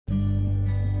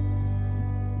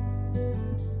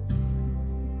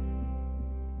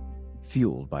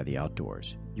Fueled by the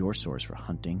Outdoors, your source for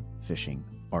hunting, fishing,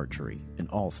 archery, and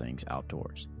all things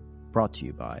outdoors. Brought to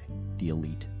you by the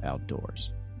Elite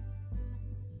Outdoors.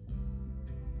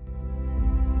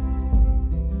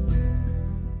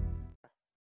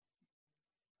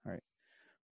 All right.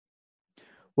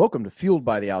 Welcome to Fueled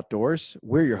by the Outdoors.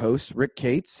 We're your hosts, Rick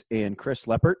Cates and Chris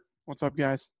Leppert. What's up,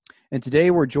 guys? And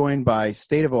today we're joined by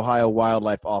State of Ohio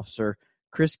Wildlife Officer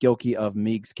Chris Gilkey of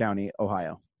Meigs County,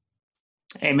 Ohio.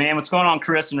 Hey, man, what's going on,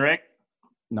 Chris and Rick?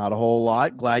 Not a whole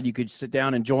lot. Glad you could sit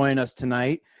down and join us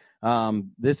tonight.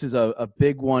 This is a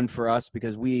big one for us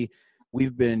because we've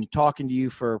been talking to you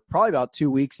for probably about 2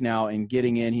 weeks now and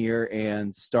getting in here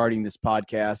and starting this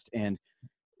podcast. And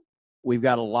we've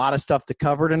got a lot of stuff to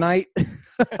cover tonight.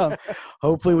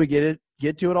 Hopefully we get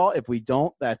to it all. If we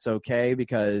don't, that's okay,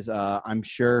 because I'm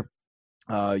sure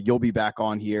you'll be back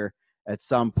on here at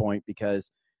some point,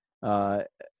 because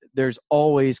there's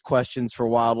always questions for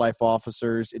wildlife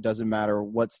officers. It doesn't matter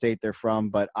what state they're from,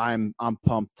 but I'm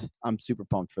pumped. I'm super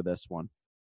pumped for this one.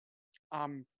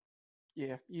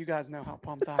 Yeah, you guys know how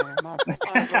pumped I am.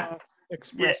 I've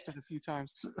expressed it a few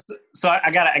times. So I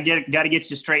gotta get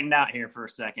you straightened out here for a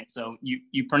second. So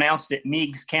you pronounced it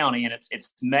Meigs County, and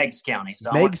it's Meigs County.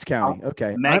 So Meigs County,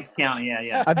 okay. Meigs County,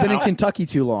 yeah. I've been in Kentucky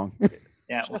too long.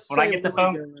 Yeah, when I get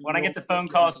the phone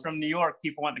calls from New York,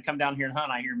 people want to come down here and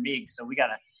hunt, I hear Meigs. So we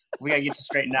gotta get you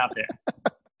straightened out there.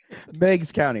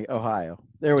 Meigs County, Ohio.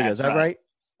 There we go. Is that right?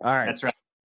 All right. That's right.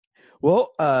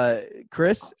 Well,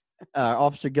 Chris,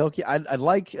 Officer Gilkey, I'd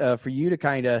like for you to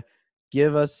kind of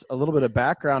give us a little bit of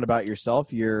background about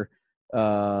yourself. You're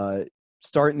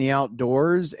starting the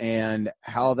outdoors and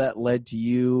how that led to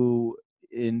you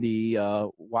in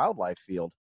the wildlife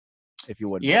field, if you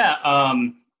would. Yeah.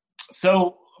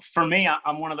 So for me,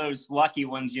 I'm one of those lucky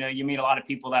ones. You know, you meet a lot of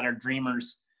people that are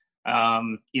dreamers,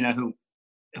 who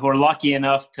are lucky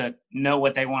enough to know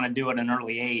what they want to do at an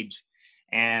early age.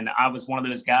 And I was one of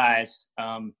those guys.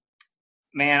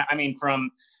 Man, I mean,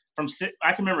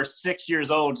 I can remember 6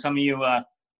 years old. Some of you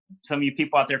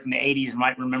people out there from the 80s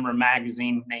might remember a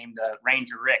magazine named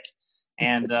Ranger Rick.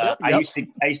 And Yep. I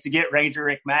used to get Ranger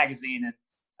Rick magazine, and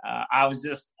I was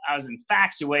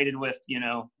infatuated with,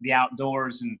 the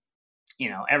outdoors and,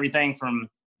 everything from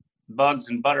bugs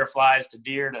and butterflies to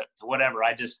deer to whatever.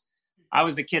 I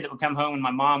was the kid that would come home and my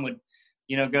mom would,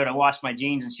 go to wash my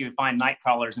jeans and she would find night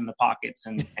crawlers in the pockets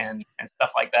and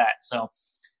stuff like that.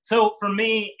 So for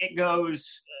me,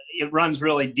 it runs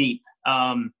really deep.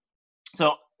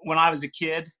 So when I was a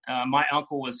kid, my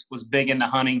uncle was big into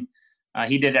hunting.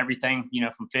 He did everything,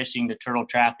 from fishing to turtle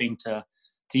trapping to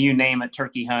you name it,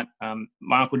 turkey hunt.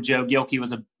 My Uncle Joe Gilkey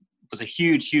was a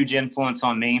huge influence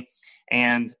on me.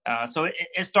 And so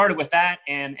it started with that,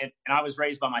 and I was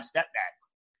raised by my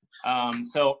stepdad.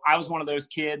 So I was one of those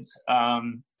kids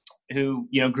who,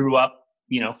 grew up,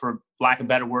 for lack of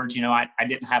better words, I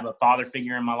didn't have a father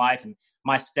figure in my life. And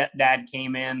my stepdad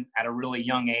came in at a really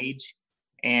young age.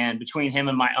 And between him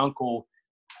and my uncle,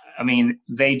 I mean,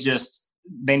 they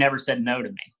never said no to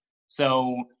me.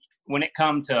 So when it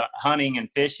come to hunting and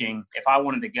fishing, if I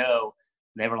wanted to go,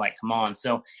 they were like, come on.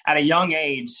 So at a young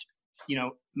age,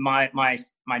 my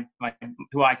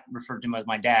who I referred to him as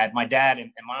my dad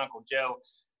and my Uncle Joe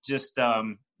just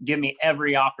give me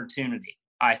every opportunity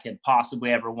I could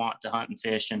possibly ever want to hunt and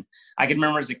fish. And I can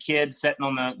remember as a kid sitting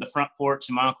on the front porch,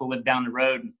 and my uncle lived down the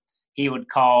road, and he would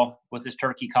call with his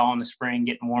turkey call in the spring,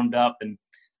 getting warmed up, and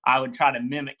I would try to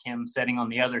mimic him sitting on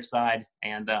the other side.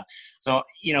 And so,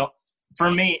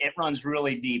 for me, it runs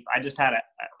really deep. I just had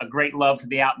a great love for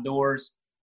the outdoors.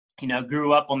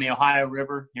 Grew up on the Ohio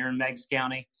River here in Meigs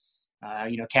County,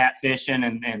 catfishing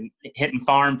and hitting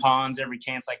farm ponds every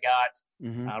chance I got,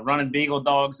 Mm-hmm. Running beagle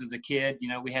dogs as a kid.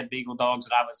 We had beagle dogs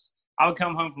that I would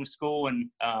come home from school and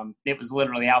it was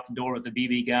literally out the door with a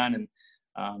BB gun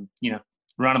and,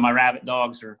 running my rabbit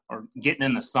dogs or getting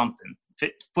into something,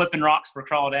 flipping rocks for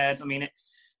crawdads. I mean,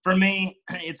 for me,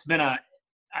 it's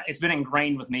been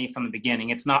ingrained with me from the beginning.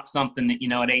 It's not something that,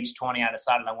 at age 20, I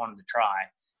decided I wanted to try.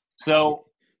 So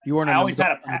you weren't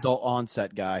an adult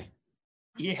onset guy.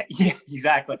 Yeah,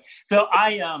 exactly. So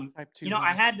I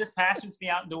had this passion for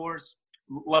the outdoors,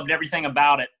 loved everything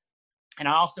about it. And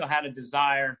I also had a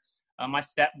desire. My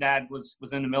stepdad was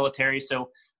in the military, so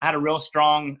I had a real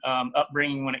strong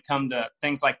upbringing when it come to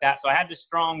things like that. So I had this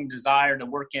strong desire to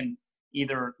work in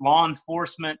either law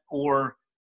enforcement or,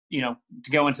 to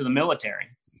go into the military.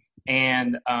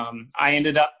 And I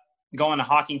ended up going to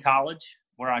Hocking College,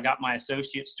 where I got my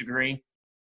associate's degree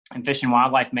in fish and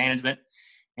wildlife management.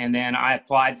 And then I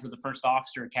applied for the first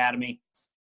officer academy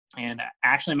and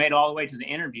actually made it all the way to the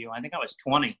interview. I think I was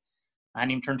 20. I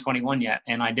hadn't even turned 21 yet,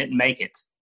 and I didn't make it.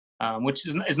 which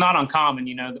is not uncommon.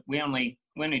 We only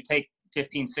take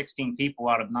 15, 16 people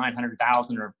out of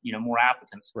 900,000 or, more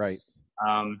applicants. Right.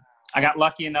 I got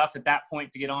lucky enough at that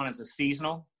point to get on as a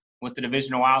seasonal with the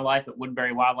Division of Wildlife at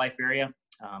Woodbury Wildlife Area.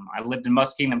 I lived in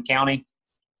Muskingum County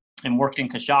and worked in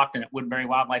Coshocton at Woodbury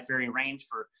Wildlife Area Range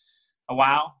for a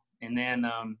while. And then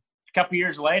a couple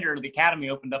years later, the academy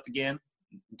opened up again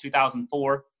in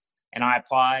 2004, and I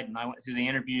applied and I went through the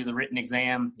interview, the written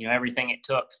exam, everything it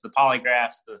took, the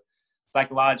polygraphs, the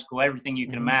psychological, everything you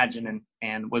can imagine,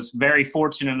 and was very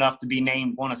fortunate enough to be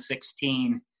named one of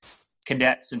 16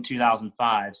 cadets in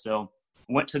 2005. So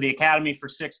went to the academy for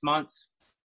 6 months,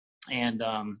 and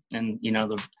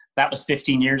that was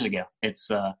 15 years ago. It's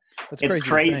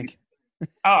crazy.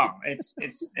 Oh,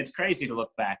 it's crazy to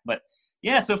look back. But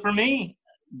yeah, so for me,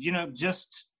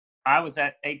 I was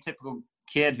that atypical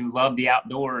kid who loved the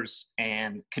outdoors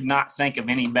and could not think of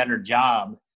any better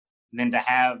job than to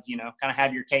have, kind of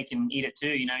have your cake and eat it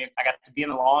too. I got to be in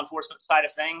the law enforcement side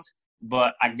of things,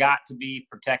 but I got to be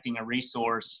protecting a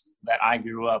resource that I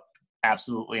grew up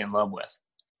absolutely in love with.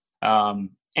 And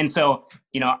so,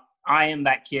 I am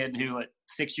that kid who at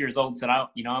 6 years old said, I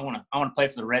want to play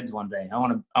for the Reds one day. I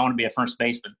want to be a first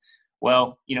baseman.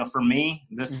 Well, for me,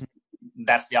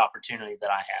 that's the opportunity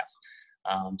that I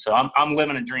have. So I'm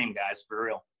living a dream, guys, for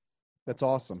real. That's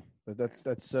awesome.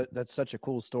 That's such a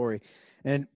cool story.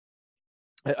 And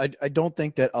I don't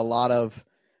think that a lot of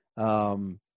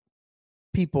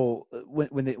people,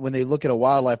 when they look at a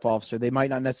wildlife officer, they might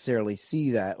not necessarily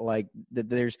see that, like that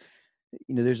there's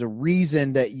a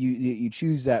reason that you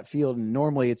choose that field, and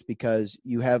normally it's because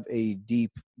you have a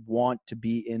deep want to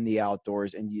be in the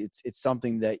outdoors, and it's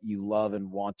something that you love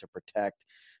and want to protect,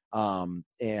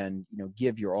 and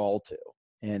give your all to.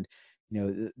 And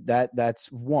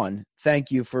that's one.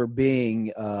 Thank you for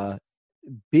being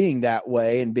that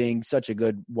way and being such a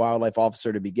good wildlife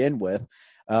officer to begin with,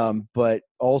 but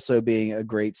also being a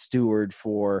great steward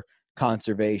for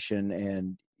conservation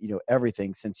and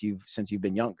everything since you've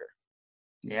been younger.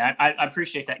 Yeah, I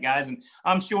appreciate that, guys, and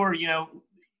I'm sure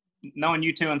knowing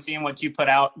you two and seeing what you put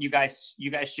out, you guys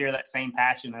share that same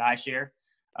passion that I share.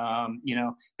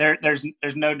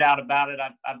 There's no doubt about it.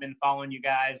 I've been following you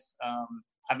guys.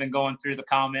 I've been going through the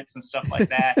comments and stuff like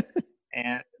that,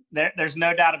 and there's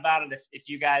no doubt about it. If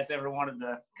you guys ever wanted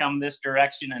to come this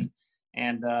direction,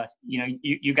 and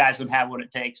you guys would have what it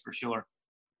takes for sure.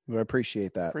 Well, I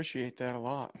appreciate that. Appreciate that a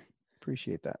lot.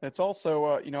 Appreciate that. It's also,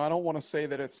 I don't want to say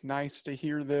that it's nice to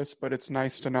hear this, but it's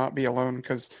nice to not be alone,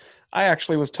 because I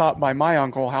actually was taught by my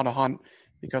uncle how to hunt,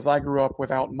 because I grew up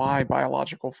without my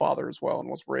biological father as well and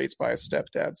was raised by a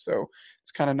stepdad. So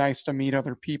it's kind of nice to meet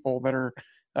other people that are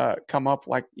come up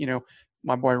like,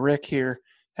 my boy Rick here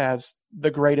has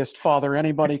the greatest father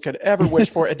anybody could ever wish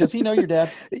for. Does he know your dad?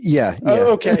 Yeah.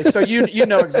 Oh, okay. So you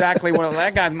know exactly what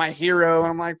that guy's my hero. And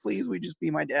I'm like, please, we just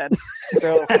be my dad.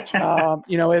 So,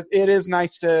 it is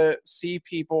nice to see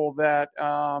people that,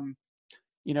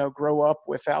 grow up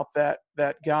without that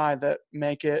guy, that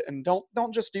make it, and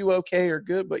don't just do okay or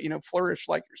good, but, flourish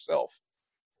like yourself.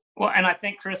 Well, and I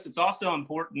think, Chris, it's also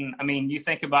important. I mean, you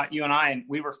think about you and I, and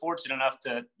we were fortunate enough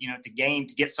to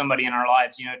get somebody in our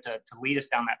lives, to lead us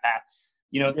down that path.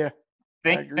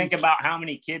 Think about how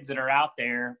many kids that are out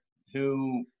there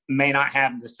who may not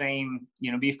have the same,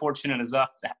 be fortunate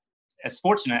as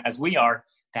fortunate as we are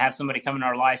to have somebody come in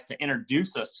our lives to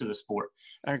introduce us to the sport.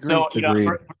 I agree. So,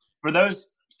 for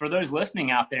those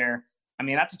listening out there, I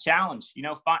mean, that's a challenge.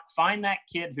 Find that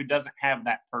kid who doesn't have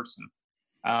that person.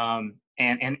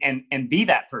 And be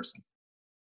that person.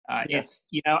 It's,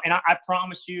 and I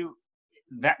promise you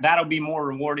that'll be more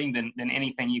rewarding than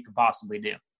anything you could possibly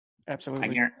do.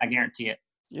 Absolutely. I guarantee it.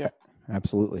 Yeah,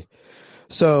 absolutely.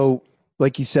 So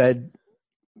like you said,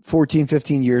 14,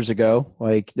 15 years ago,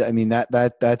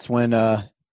 that's when,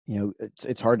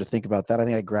 it's hard to think about that. I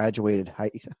think I graduated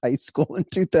high school in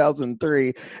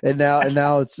 2003, and now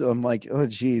I'm like, oh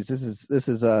geez, this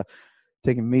is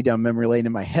taking me down memory lane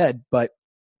in my head. But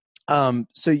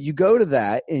so you go to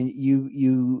that, and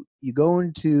you go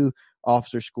into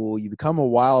officer school, you become a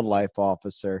wildlife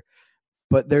officer,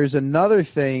 but there's another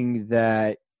thing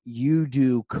that you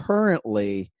do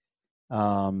currently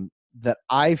that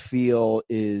I feel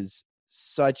is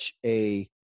such a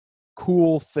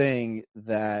cool thing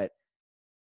that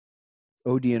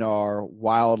ODNR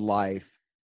wildlife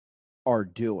are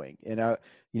doing. And,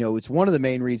 it's one of the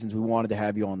main reasons we wanted to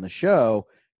have you on the show,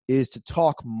 is to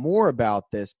talk more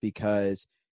about this, because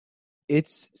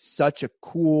it's such a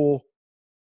cool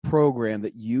program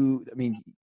that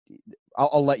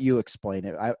I'll let you explain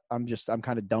it. I'm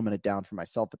kind of dumbing it down for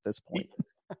myself at this point.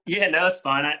 Yeah, no, that's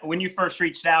fine. When you first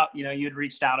reached out, you had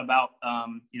reached out about,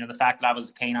 the fact that I was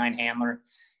a canine handler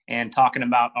and talking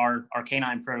about our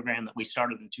canine program that we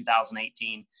started in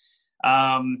 2018.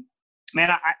 Man,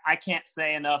 I can't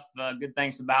say enough good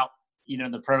things about,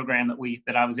 the program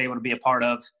that I was able to be a part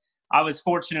of. I was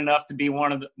fortunate enough to be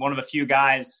one of a few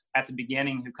guys at the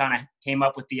beginning who kind of came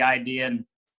up with the idea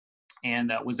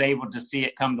and was able to see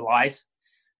it come to life.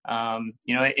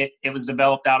 It was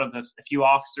developed out of a few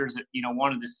officers that,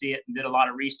 wanted to see it and did a lot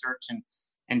of research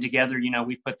and together,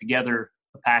 we put together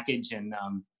a package and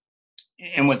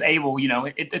was able,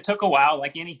 it took a while,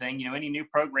 like anything, any new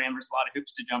program, there's a lot of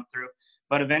hoops to jump through,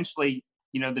 but eventually,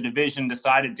 the division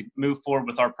decided to move forward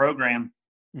with our program.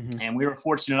 Mm-hmm. And we were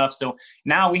fortunate enough. So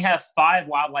now we have 5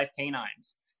 wildlife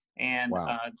canines and,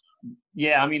 wow.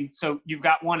 So you've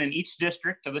got one in each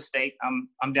district of the state.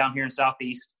 I'm down here in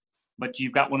Southeast, but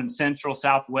you've got one in Central,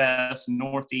 Southwest,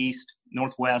 Northeast,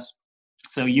 Northwest.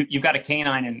 So you've got a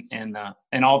canine in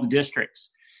all the districts,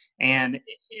 and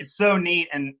it's so neat.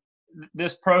 And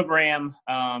this program,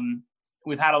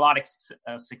 we've had a lot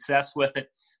of success with it.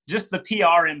 Just the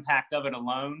PR impact of it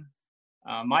alone.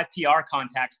 My PR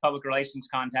contacts, public relations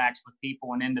contacts with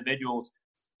people and individuals,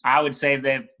 I would say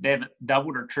they've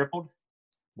doubled or tripled.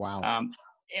 Wow.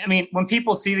 When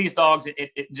people see these dogs,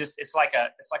 it's like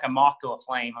a moth to a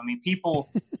flame.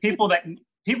 People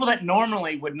that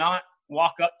normally would not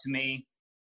walk up to me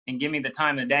and give me the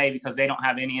time of the day because they don't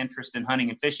have any interest in hunting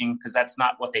and fishing because that's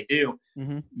not what they do.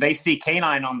 Mm-hmm. They see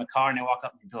canine on the car and they walk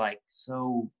up and be like,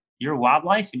 "So you're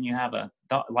wildlife and you have a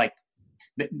dog?" Like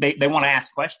they want to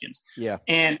ask questions. Yeah.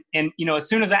 And as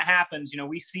soon as that happens,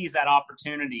 we seize that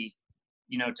opportunity,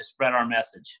 to spread our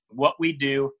message, what we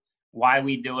do, why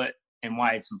we do it, and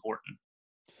why it's important.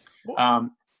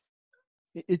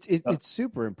 It's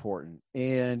super important,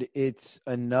 and it's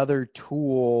another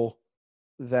tool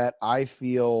that I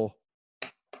feel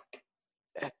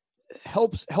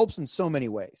helps in so many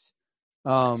ways.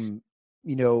 I'll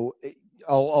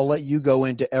let you go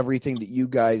into everything that you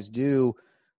guys do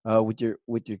with your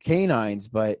canines,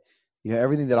 but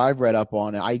everything that I've read up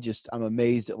on, I'm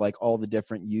amazed at like all the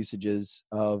different usages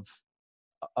of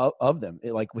them,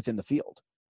 like within the field.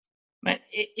 Man,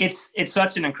 it's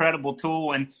such an incredible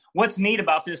tool. And what's neat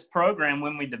about this program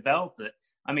when we developed it,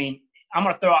 I'm going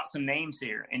to throw out some names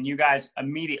here, and you guys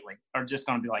immediately are just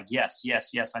going to be like, yes,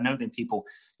 I know them people.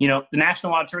 The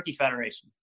National Wild Turkey Federation,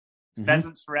 mm-hmm.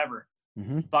 Pheasants Forever,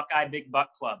 mm-hmm. Buckeye Big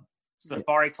Buck Club,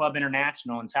 Safari Club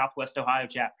International and Southwest Ohio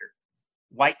chapter,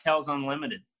 Whitetails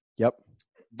Unlimited. Yep.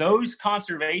 Those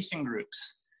conservation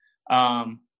groups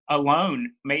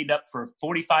alone made up for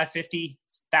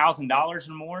 $45,000-$50,000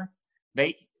 or more.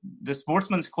 The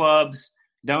sportsmen's clubs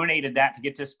donated that to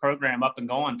get this program up and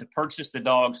going, to purchase the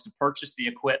dogs, to purchase the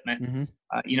equipment. Mm-hmm.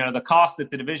 The cost that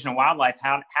the Division of Wildlife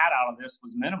had out of this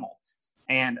was minimal.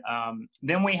 And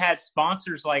then we had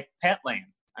sponsors like Petland.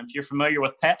 If you're familiar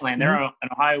with Petland, they're an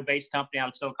Ohio-based company out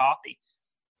of Chillicothe.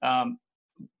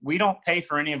 We don't pay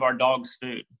for any of our dogs'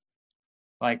 food.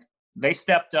 Like, they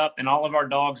stepped up, and all of our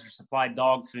dogs are supplied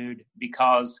dog food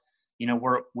because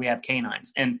we have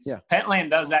canines. And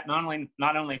Petland does that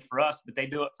not only for us, but they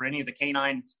do it for any of the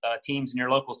canine teams in your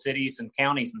local cities and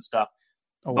counties and stuff.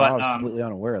 Oh, wow. I was completely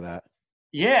unaware of that.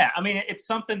 Yeah. It's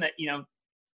something that,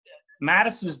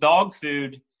 Mattis's dog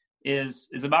food is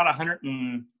about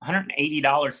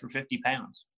 $180 for 50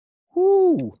 pounds.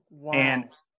 Woo. Wow. And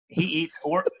he eats,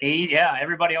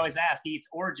 everybody always asks, he eats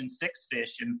Origin 6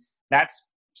 fish. And that's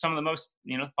some of the most,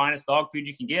 finest dog food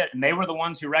you can get. And they were the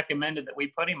ones who recommended that we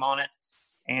put him on it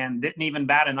and didn't even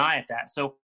bat an eye at that.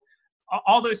 So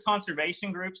all those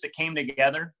conservation groups that came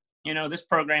together, this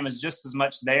program is just as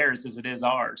much theirs as it is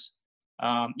ours.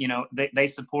 They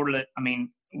supported it.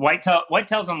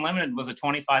 Whitetails Unlimited was a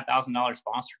 $25,000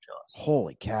 sponsor to us.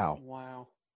 Holy cow. Wow.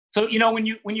 So, when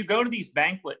you go to these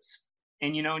banquets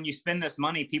and, and you spend this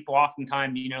money, people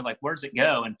oftentimes, like, where's it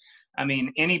go? And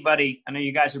anybody, I know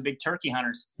you guys are big turkey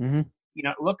hunters. Mm-hmm.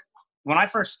 Look, when I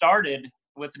first started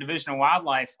with the Division of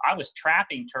Wildlife, I was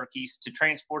trapping turkeys to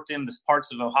transport them to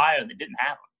parts of Ohio that didn't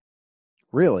have them.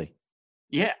 Really?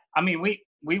 Yeah.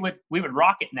 We would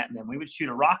rocket net them. We would shoot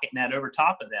a rocket net over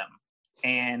top of them,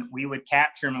 and we would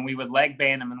capture them, and we would leg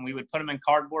band them, and we would put them in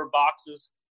cardboard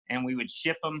boxes, and we would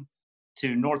ship them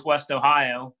to Northwest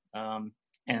Ohio, and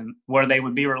where they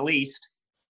would be released.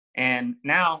 And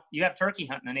now you have turkey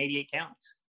hunting in 88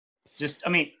 counties.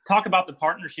 Talk about the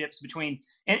partnerships between,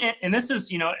 and this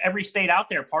is, every state out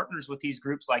there partners with these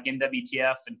groups like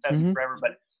NWTF and Pheasant mm-hmm. Forever.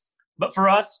 But for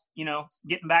us,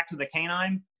 getting back to the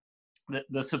canine,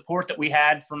 the support that we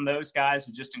had from those guys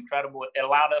was just incredible. It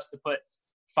allowed us to put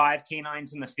 5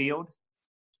 canines in the field.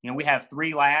 we have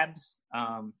 3 labs,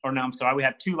 we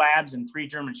have 2 labs and 3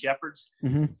 German Shepherds.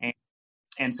 Mm-hmm.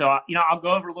 And so, I'll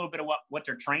go over a little bit of what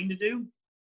they're trained to do.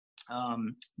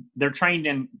 They're trained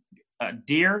in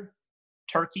deer,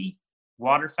 turkey,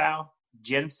 waterfowl,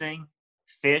 ginseng,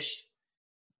 fish,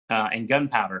 and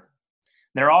gunpowder.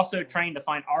 They're also trained to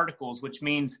find articles, which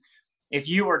means if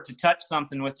you were to touch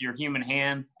something with your human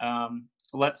hand,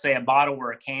 let's say a bottle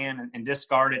or a can, and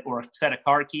discard it, or a set of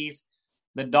car keys,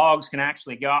 the dogs can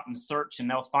actually go out and search, and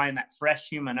they'll find that fresh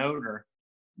human odor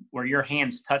where your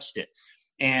hands touched it.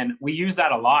 And we use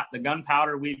that a lot. The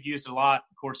gunpowder we've used a lot.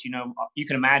 Of course, you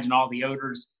can imagine all the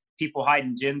odors, people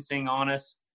hiding ginseng on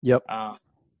us. Yep.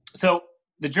 So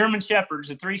the German Shepherds,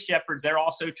 the 3 Shepherds, they're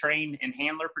also trained in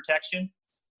handler protection.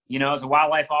 As a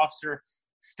wildlife officer,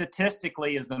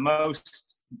 statistically is the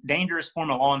most dangerous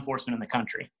form of law enforcement in the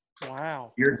country.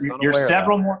 Wow. You're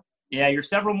several more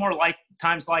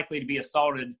times likely to be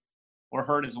assaulted or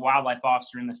hurt as a wildlife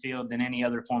officer in the field than any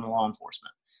other form of law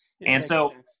enforcement. Yeah, and so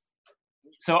sense.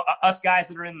 So us guys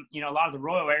that are in, a lot of the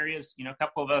rural areas, a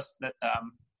couple of us that,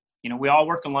 we all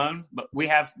work alone, but we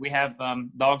have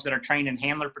dogs that are trained in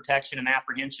handler protection and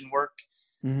apprehension work.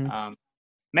 Mm-hmm.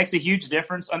 Makes a huge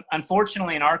difference.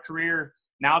 Unfortunately, in our career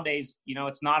nowadays,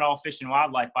 it's not all fish and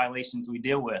wildlife violations we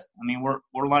deal with. I mean, we're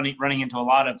running into a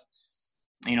lot of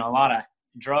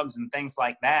drugs and things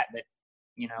like that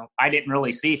I didn't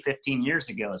really see 15 years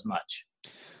ago as much.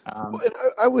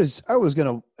 I was going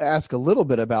to ask a little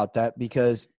bit about that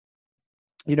because,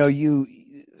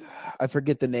 I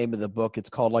forget the name of the book. It's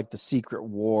called like The Secret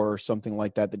War or something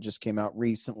like that just came out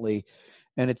recently.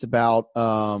 And it's about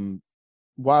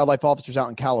wildlife officers out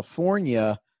in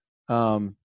California.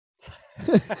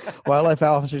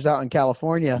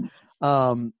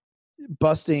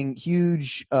 Busting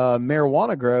huge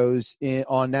marijuana grows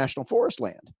on national forest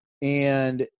land.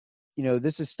 And,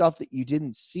 this is stuff that you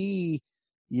didn't see,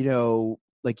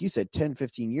 like you said, 10,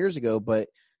 15 years ago, but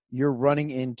you're running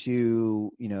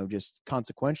into, just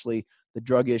consequentially the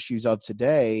drug issues of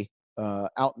today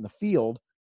out in the field,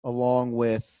 along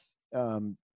with,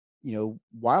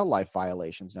 wildlife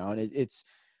violations now. And it's,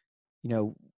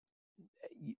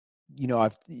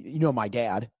 my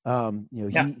dad,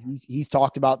 he's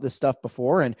talked about this stuff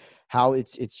before and how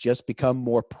it's just become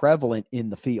more prevalent in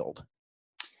the field.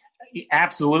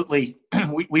 Absolutely.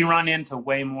 We run into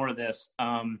way more of this.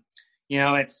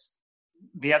 It's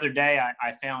the other day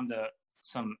I found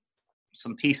some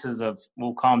pieces of,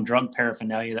 we'll call them drug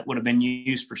paraphernalia, that would have been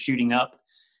used for shooting up,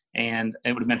 and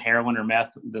it would have been heroin or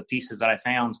meth, the pieces that I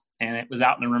found, and it was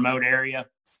out in a remote area,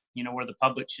 where the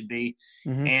public should be.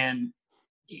 Mm-hmm. And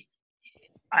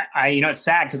I it's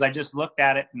sad because I just looked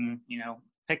at it and,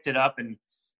 picked it up and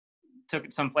took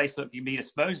it someplace so it could be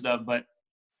disposed of, but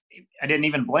I didn't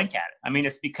even blink at it. I mean,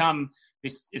 it's become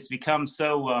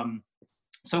so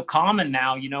common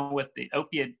now, with the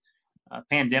opiate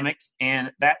pandemic,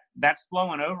 and that's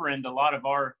flowing over into a lot of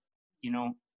our,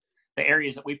 the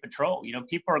areas that we patrol.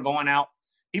 People are going out.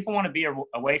 People want to be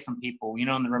away from people, in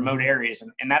the remote mm-hmm. areas,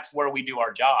 and that's where we do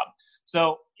our job.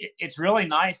 So it's really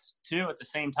nice too. At the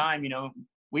same time,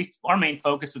 our main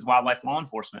focus is wildlife law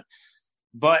enforcement,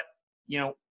 but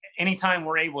anytime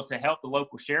we're able to help the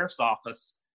local sheriff's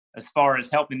office as far as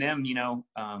helping them,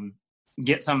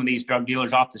 get some of these drug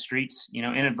dealers off the streets,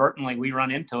 inadvertently we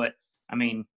run into it. I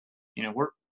mean,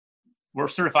 we're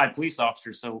certified police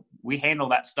officers, so we handle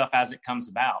that stuff as it comes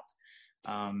about.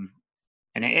 And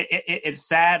it's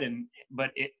sad,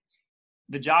 but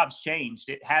the job's changed.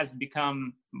 It has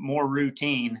become more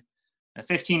routine.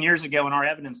 15 years ago in our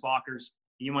evidence lockers,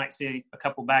 you might see a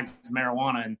couple bags of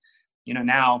marijuana, and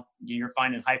now you're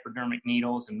finding hypodermic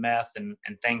needles and meth and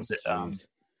things that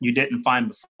you didn't find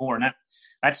before. And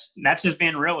that's just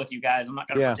being real with you guys. I'm not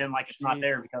going to pretend like it's not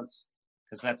there because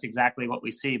that's exactly what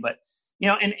we see. But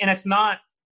and it's not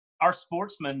our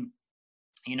sportsmen.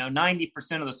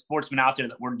 90% of the sportsmen out there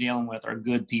that we're dealing with are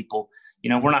good people.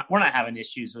 We're not having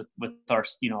issues with our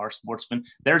our sportsmen.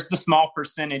 There's the small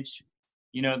percentage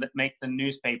that make the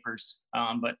newspapers.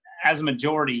 But as a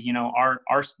majority,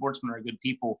 our sportsmen are good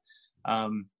people.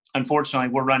 Unfortunately,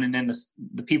 we're running into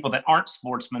the people that aren't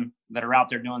sportsmen that are out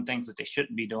there doing things that they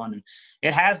shouldn't be doing. And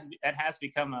it has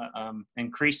become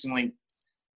increasingly,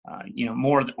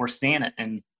 more that we're seeing it.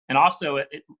 And also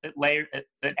it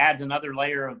adds another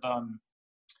layer of,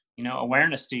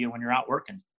 awareness to you when you're out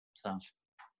working. So.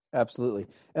 Absolutely.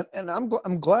 And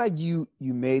I'm glad you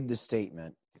made the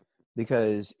statement,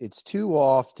 because it's too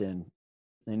often,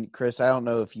 and Chris, I don't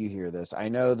know if you hear this. I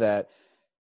know that,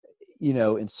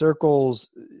 in circles,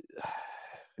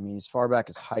 I mean, as far back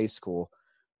as high school,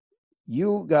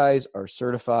 you guys are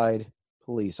certified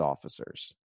police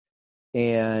officers.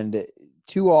 And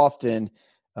too often,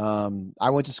 I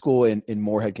went to school in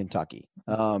Moorhead, Kentucky.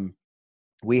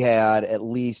 We had at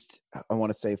least, I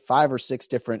want to say 5 or 6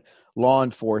 different law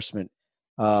enforcement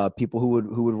people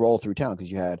who would roll through town,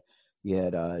 because you had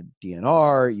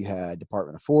DNR, you had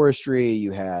Department of Forestry,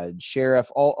 you had sheriff,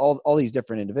 all these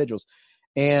different individuals.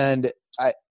 And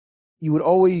you would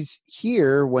always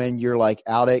hear when you're like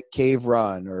out at Cave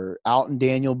Run or out in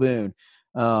Daniel Boone,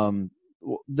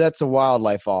 that's a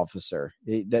wildlife officer.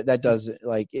 That doesn't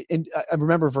like it, and I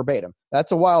remember verbatim,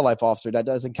 that's a wildlife officer. That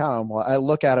doesn't count. I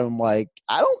look at him like,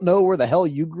 I don't know where the hell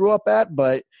you grew up at,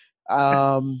 but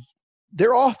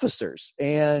they're officers,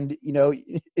 and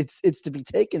it's to be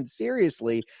taken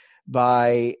seriously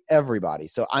by everybody.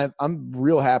 So I'm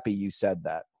real happy you said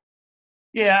that.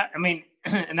 Yeah, I mean,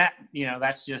 and that,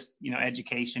 that's just,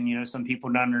 education. Some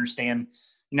people don't understand,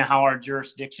 how our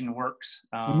jurisdiction works.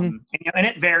 And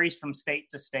it varies from state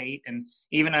to state. And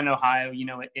even in Ohio,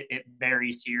 it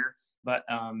varies here. But,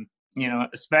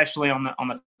 especially on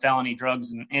the felony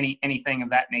drugs and anything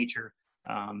of that nature,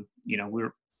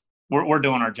 we're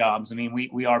doing our jobs. I mean,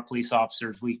 we are police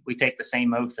officers. We take the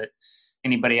same oath that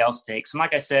anybody else takes. And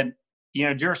like I said,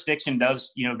 jurisdiction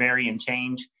does, vary and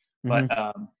change. But,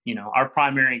 our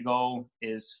primary goal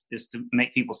is to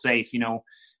make people safe,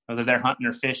 whether they're hunting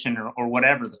or fishing or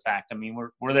whatever the fact. I mean,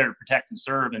 we're there to protect and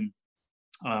serve. And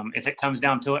if it comes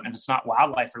down to it, and if it's not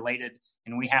wildlife related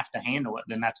and we have to handle it,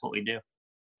 then that's what we do.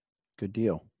 Good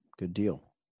deal. Good deal.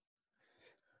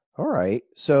 All right.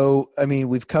 So, I mean,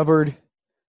 we've covered,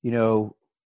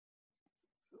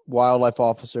 wildlife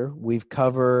officer. We've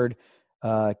covered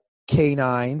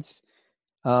canines.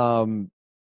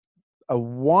 I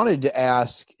wanted to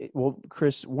ask, well,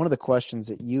 Chris, one of the questions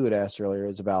that you had asked earlier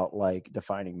is about like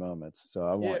defining moments. So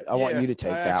I want you to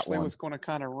take that one. I actually was going to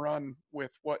kind of run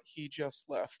with what he just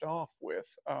left off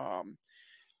with.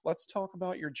 Let's talk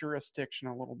about your jurisdiction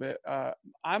a little bit.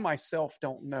 I myself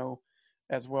don't know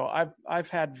as well. I've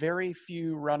had very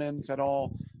few run-ins at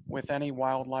all with any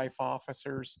wildlife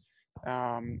officers.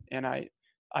 And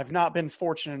I've not been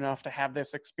fortunate enough to have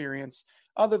this experience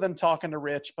other than talking to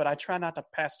Rich, but I try not to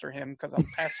pester him because I'm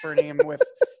pestering him with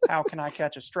how can I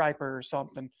catch a striper or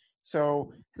something.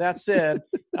 So that said,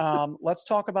 let's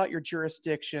talk about your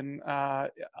jurisdiction. A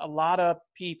lot of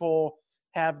people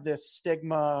have this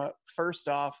stigma, first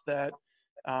off, that,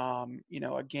 a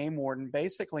game warden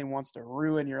basically wants to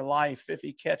ruin your life if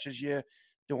he catches you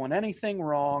doing anything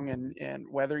wrong, and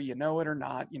whether you know it or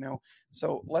not,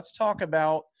 So let's talk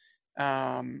about,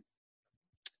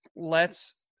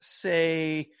 let's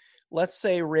say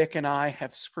Rick and I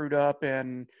have screwed up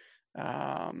in,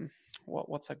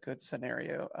 what's a good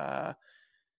scenario?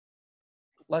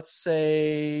 Let's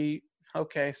say,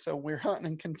 okay, so we're hunting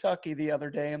in Kentucky the other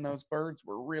day and those birds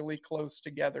were really close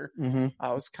together. Mm-hmm.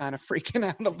 I was kind of freaking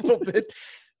out a little bit.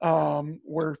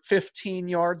 We're 15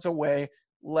 yards away.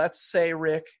 Let's say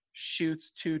Rick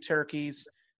shoots 2 turkeys.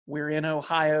 We're in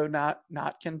Ohio, not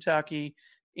Kentucky,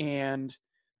 and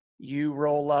you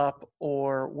roll up,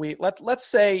 or let's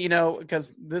say,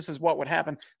 because this is what would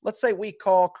happen. Let's say we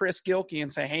call Chris Gilkey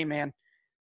and say, hey man,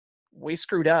 we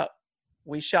screwed up.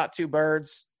 We shot 2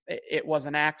 birds. It was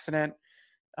an accident.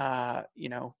 What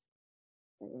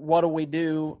do we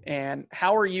do? And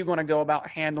how are you going to go about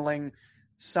handling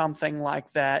something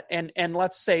like that? And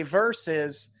let's say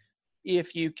versus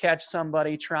if you catch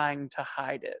somebody trying to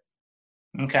hide it.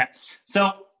 Okay.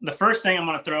 So the first thing I'm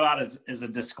going to throw out is a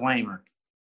disclaimer,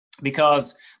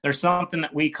 because there's something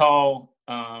that we call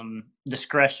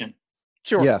discretion.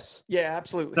 Sure. Yes. Yeah,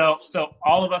 absolutely. So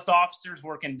all of us officers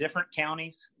work in different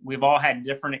counties. We've all had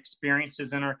different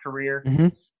experiences in our career.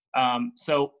 Mm-hmm.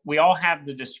 So we all have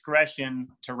the discretion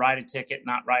to write a ticket,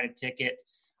 not write a ticket.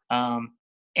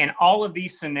 And all of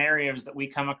these scenarios that we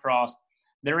come across,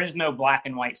 there is no black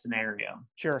and white scenario.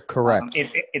 Sure. Correct.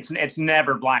 It's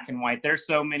never black and white. There's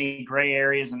so many gray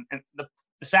areas. And the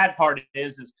sad part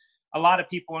is a lot of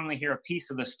people only hear a piece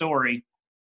of the story.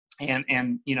 And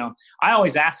I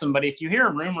always ask somebody, if you hear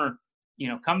a rumor,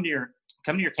 come to your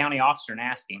county officer and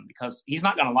ask him, because he's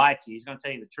not going to lie to you. He's going to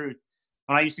tell you the truth.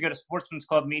 When I used to go to sportsman's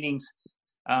club meetings,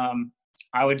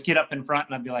 I would get up in front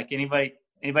and I'd be like, anybody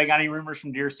got any rumors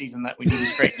from deer season that we need to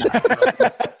straighten out?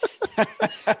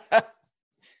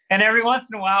 And every once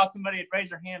in a while, somebody would raise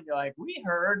their hand and be like, we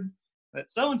heard that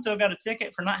so-and-so got a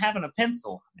ticket for not having a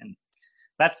pencil. And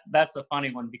that's a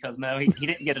funny one, because no, he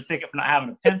didn't get a ticket for not having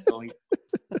a pencil.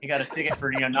 He got a ticket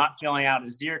for, not filling out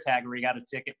his deer tag, or he got a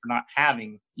ticket for not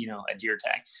having, a deer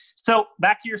tag. So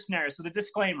back to your scenario. So the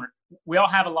disclaimer, we all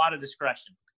have a lot of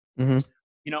discretion. Mm-hmm.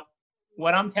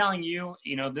 What I'm telling you,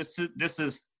 this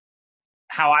is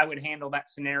how I would handle that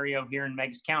scenario here in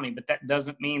Meigs County, but that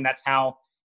doesn't mean that's how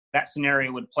that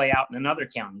scenario would play out in another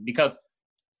county, because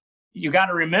you got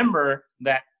to remember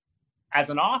that as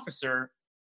an officer,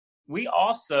 we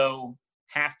also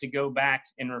have to go back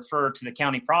and refer to the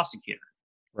county prosecutor.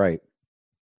 Right.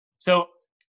 So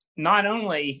not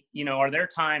only, are there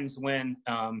times when,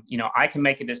 I can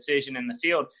make a decision in the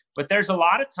field, but there's a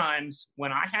lot of times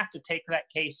when I have to take that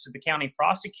case to the county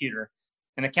prosecutor,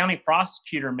 and the county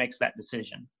prosecutor makes that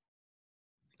decision.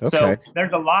 Okay. So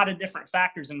there's a lot of different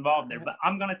factors involved there. But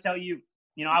I'm going to tell you,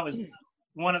 I was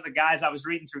one of the guys, I was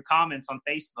reading through comments on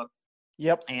Facebook.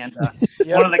 Yep. And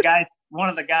Yep. one of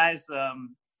the guys,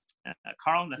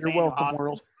 Carl Nathaniel You're welcome, Hoskins,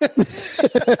 world.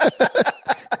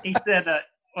 he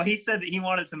said that he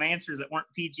wanted some answers that weren't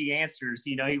PG answers.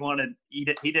 He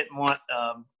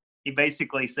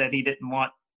basically said he didn't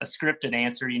want a scripted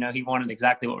answer. He wanted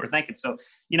exactly what we're thinking. So,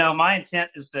 my intent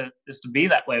is to be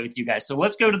that way with you guys. So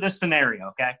let's go to this scenario.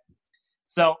 Okay.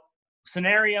 So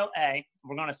scenario A,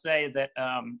 we're going to say that,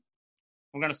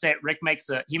 Rick makes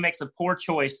a poor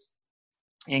choice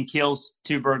and kills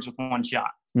two birds with one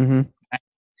shot. Mm-hmm. Okay?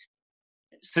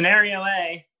 Scenario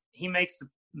A, he makes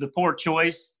the poor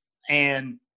choice,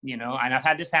 and and I've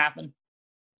had this happen.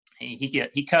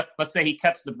 Let's say he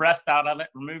cuts the breast out of it,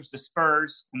 removes the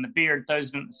spurs and the beard,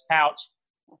 throws it in his pouch,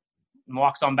 and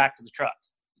walks on back to the truck.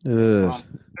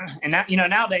 And that,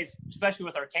 nowadays, especially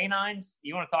with our canines,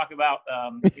 you want to talk about,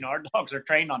 our dogs are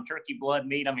trained on turkey blood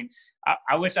meat. I mean,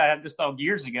 I wish I had this dog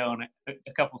years ago in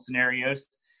a couple scenarios,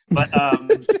 but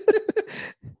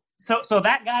so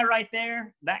that guy right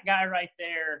there,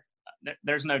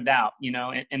 there's no doubt,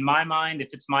 in my mind,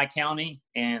 if it's my county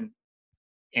and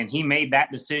he made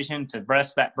that decision to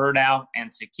breast that bird out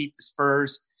and to keep the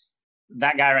spurs,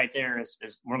 that guy right there is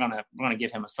we're gonna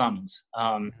give him a summons.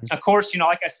 Of course,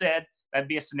 like I said, that'd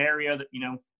be a scenario that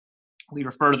we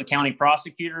refer to the county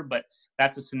prosecutor, but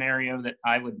that's a scenario that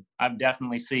I'd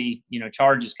definitely see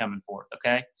charges coming forth.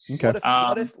 Okay.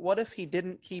 What if he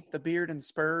didn't keep the beard and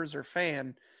spurs or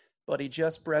fan, but he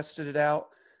just breasted it out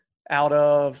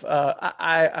of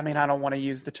I mean, I don't want to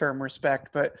use the term respect,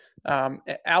 but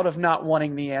out of not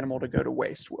wanting the animal to go to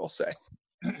waste, we'll say.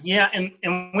 Yeah, and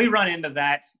we run into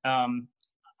that. I'm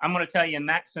going to tell you in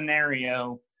that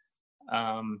scenario,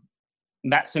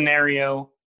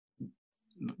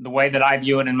 the way that I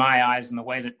view it in my eyes, and the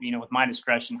way that with my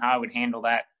discretion, how I would handle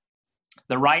that.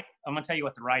 I'm going to tell you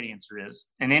what the right answer is,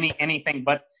 and anything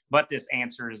but this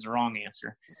answer is the wrong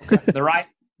answer.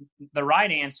 The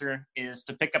right answer is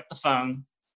to pick up the phone,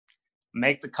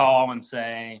 make the call, and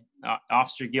say,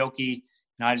 Officer Gilkey,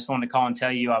 I just wanted to call and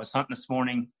tell you I was hunting this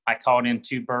morning. I called in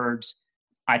two birds.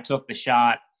 I took the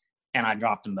shot, and I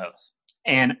dropped them both.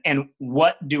 And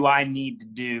what do I need to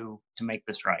do to make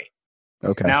this right?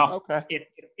 Okay. Now,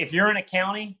 if you're in a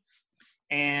county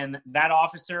and that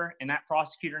officer and that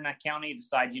prosecutor in that county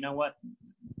decide, you know what,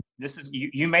 this is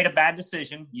you made a bad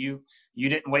decision. You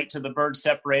didn't wait till the birds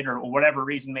separate or whatever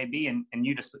reason may be, and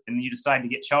you decide to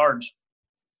get charged.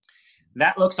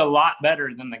 That looks a lot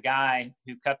better than the guy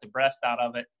who cut the breast out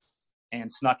of it and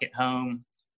snuck it home,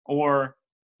 or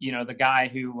the guy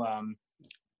who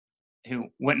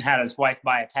went and had his wife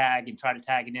buy a tag and try to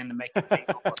tag it in to make it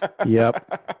legal. Yep.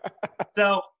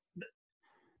 So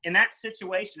in that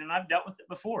situation, and I've dealt with it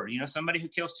before, somebody who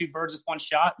kills two birds with one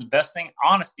shot, the best thing,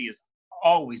 honesty is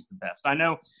always the best. I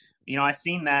know, I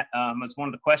seen that as one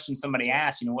of the questions somebody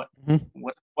asked,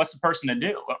 what's the person to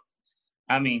do? Well,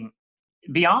 I mean,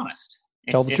 be honest.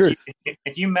 Tell the truth.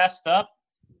 If you messed up,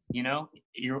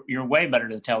 you're way better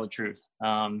to tell the truth.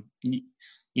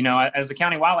 As the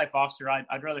county wildlife officer,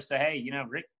 I'd rather say, hey,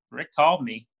 Rick called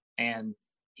me and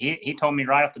he told me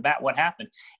right off the bat what happened.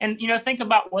 And, think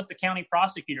about what the county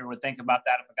prosecutor would think about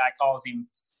that if a guy calls him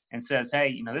and says,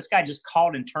 hey, this guy just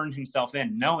called and turned himself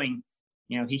in knowing,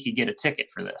 he could get a ticket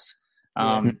for this.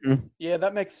 Yeah,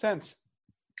 that makes sense.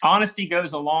 Honesty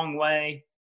goes a long way.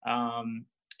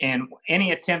 And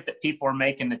any attempt that people are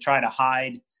making to try to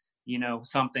hide,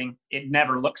 something, it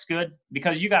never looks good,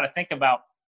 because you got to think about,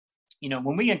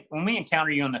 when we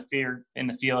encounter you in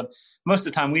the field, most of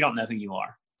the time we don't know who you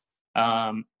are.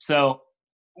 So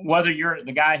whether you're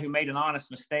the guy who made an honest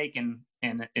mistake and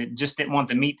it just didn't want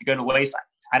the meat to go to waste,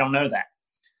 I don't know that.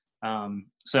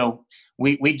 So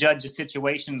we judge the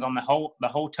situations on the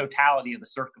whole totality of the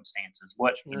circumstances.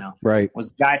 What, right.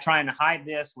 Was the guy trying to hide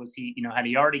this? Was he, had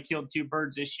he already killed two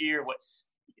birds this year? What,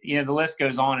 the list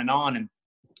goes on. And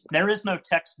there is no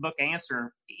textbook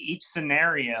answer. Each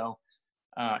scenario,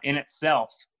 in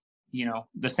itself,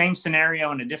 the same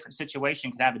scenario in a different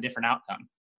situation could have a different outcome,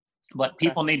 but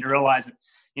people need to realize that,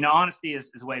 honesty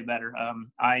is way better.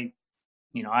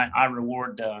 I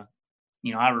reward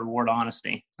I reward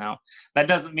honesty. Now, that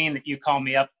doesn't mean that you call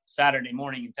me up Saturday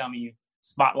morning and tell me you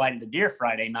spotlighted a deer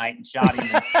Friday night and shot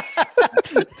him.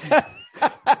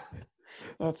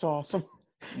 That's awesome.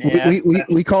 Yeah,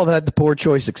 we call that the Poor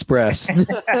Choice Express.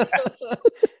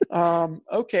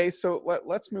 Okay, so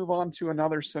let's move on to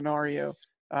another scenario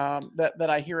that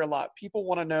I hear a lot. People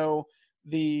want to know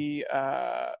the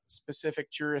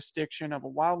specific jurisdiction of a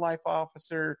wildlife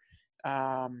officer.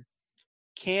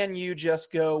 Can you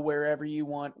just go wherever you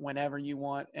want, whenever you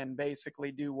want, and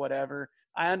basically do whatever?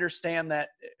 I understand that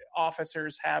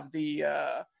officers have the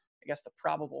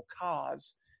probable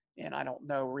cause, and I don't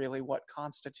know really what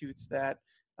constitutes that.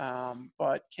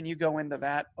 But can you go into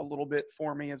that a little bit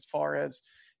for me, as far as,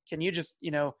 can you just,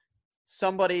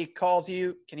 somebody calls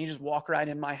you, can you just walk right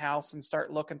in my house and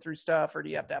start looking through stuff, or do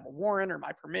you have to have a warrant or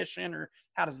my permission, or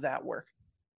how does that work?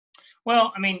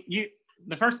 Well, I mean,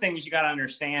 the first thing you got to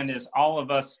understand is all of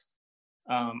us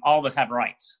have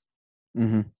rights.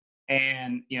 Mm-hmm.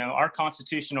 And, our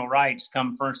constitutional rights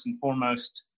come first and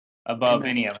foremost above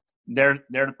any of it.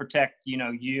 They're to protect,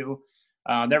 you.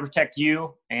 They protect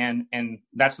you, and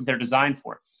that's what they're designed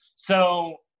for.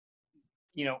 So,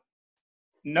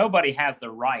 nobody has the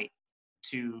right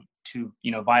to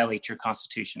violate your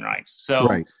constitution rights. So,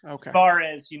 right. Okay. As far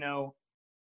as,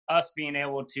 us being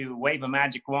able to wave a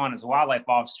magic wand as a wildlife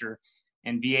officer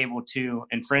and be able to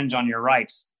infringe on your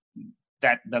rights,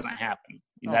 that doesn't happen.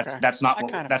 Okay. That's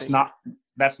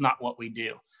not what we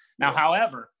do. Now,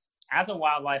 However, as a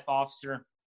wildlife officer,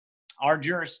 our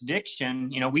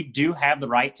jurisdiction, we do have the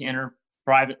right to enter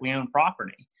privately owned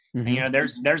property. Mm-hmm. And,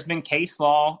 there's been case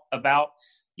law about,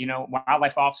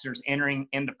 wildlife officers entering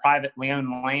into privately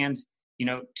owned land,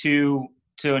 to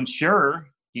ensure,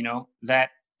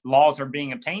 that laws are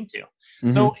being obtained to. Mm-hmm.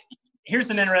 So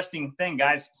here's an interesting thing,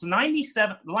 guys. So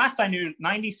the last I knew,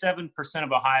 97%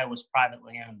 of Ohio was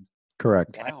privately owned.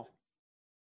 Correct. Okay? Wow.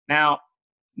 Now,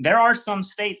 there are some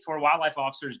states where wildlife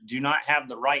officers do not have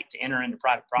the right to enter into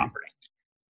private property.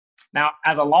 Now,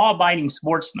 as a law-abiding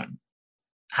sportsman,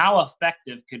 how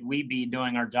effective could we be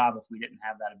doing our job if we didn't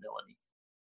have that ability?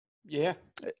 Yeah.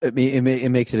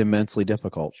 It makes it immensely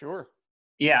difficult. Sure.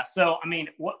 Yeah. So, I mean,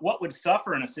 what would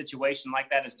suffer in a situation like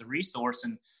that is the resource.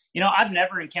 And, I've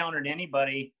never encountered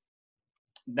anybody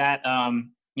that,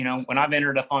 when I've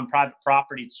entered up on private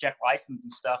property to check license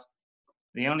and stuff,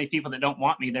 the only people that don't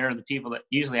want me there are the people that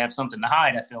usually have something to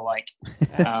hide, I feel like.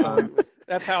 Absolutely.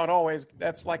 That's how it always,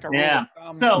 that's like a rule. Yeah.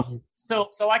 So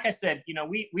like I said,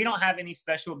 we don't have any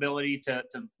special ability to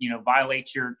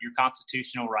violate your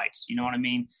constitutional rights. You know what I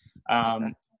mean?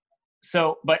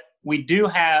 So, but we do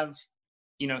have,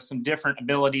 some different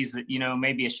abilities that,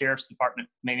 maybe a sheriff's department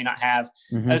maybe not have.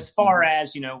 Mm-hmm. As far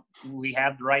as, we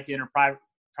have the right to enter private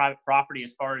property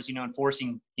as far as,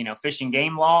 enforcing, fish and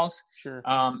game laws. Sure.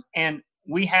 And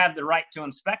we have the right to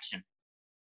inspection.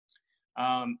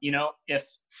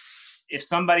 If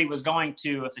somebody was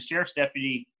if the sheriff's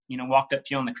deputy, walked up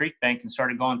to you on the creek bank and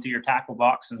started going through your tackle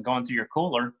box and going through your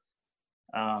cooler,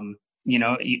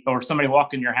 or somebody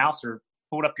walked in your house or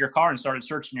pulled up your car and started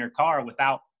searching your car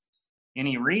without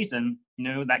any reason,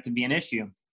 that could be an issue.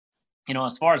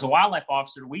 As far as a wildlife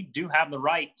officer, we do have the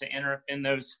right to enter in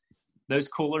those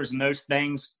coolers and those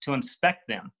things to inspect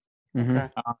them. Mm-hmm.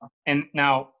 And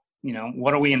now,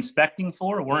 what are we inspecting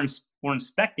for? We're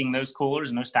inspecting those coolers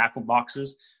and those tackle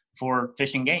boxes for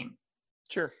fish and game.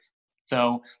 Sure.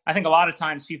 So I think a lot of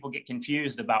times people get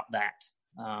confused about that.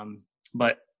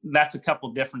 But that's a couple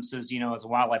differences, as a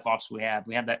wildlife officer we have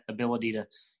that ability to,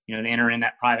 to enter in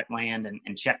that private land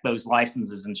and check those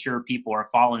licenses, ensure people are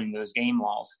following those game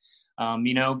laws.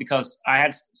 Because I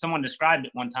had someone described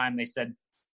it one time, they said,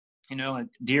 a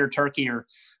deer, turkey, or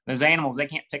those animals, they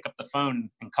can't pick up the phone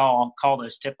and call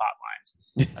those tip hotlines.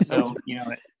 So,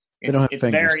 it's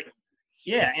very,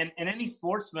 and any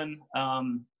sportsman,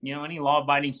 any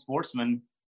law-abiding sportsman,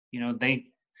 they,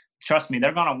 trust me,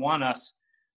 they're going to want us,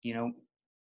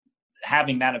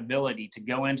 having that ability to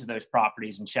go into those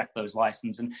properties and check those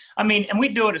licenses. And I mean, and we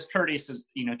do it as courteous as,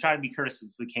 try to be courteous as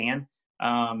we can.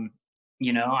 Guy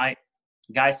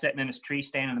sitting in his tree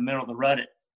stand in the middle of the rut at,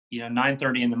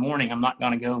 9:30 in the morning, I'm not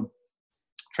going to go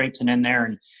traipsing in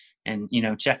there and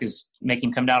make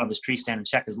him come down to his tree stand and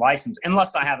check his license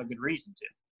unless I have a good reason to.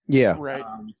 Yeah. Right.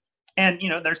 And,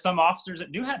 there's some officers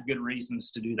that do have good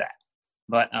reasons to do that.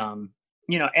 But,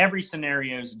 every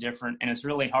scenario is different, and it's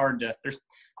really hard to, there's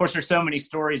so many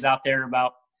stories out there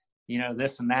about,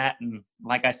 this and that. And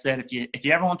like I said, if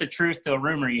you ever want the truth to a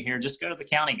rumor you hear, just go to the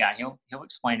county guy. He'll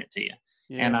explain it to you.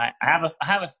 Yeah. And I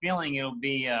have a feeling it'll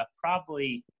be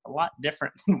probably a lot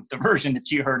different than the version that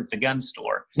you heard at the gun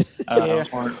store or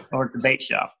at the bait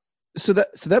shop. So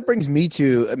that brings me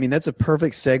to, I mean, that's a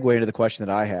perfect segue into the question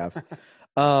that I have.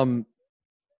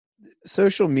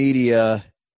 Social media,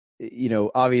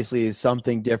 obviously is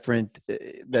something different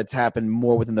that's happened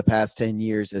more within the past 10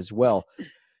 years as well.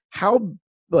 How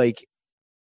big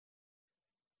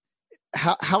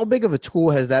of a tool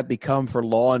has that become for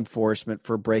law enforcement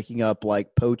for breaking up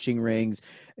like poaching rings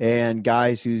and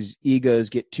guys whose egos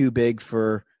get too big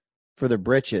for their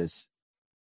britches?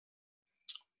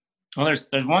 Well, there's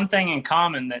one thing in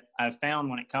common that I've found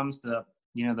when it comes to,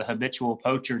 the habitual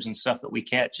poachers and stuff that we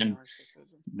catch, and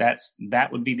that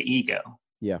would be the ego.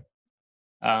 Yeah.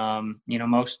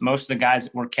 Most of the guys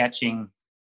that we're catching,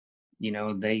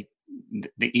 the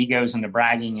egos and the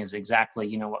bragging is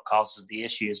exactly, what causes the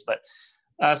issues. But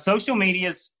social media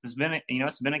has been,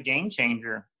 it's been a game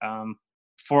changer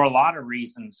for a lot of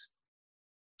reasons.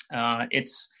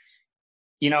 It's,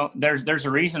 there's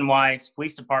a reason why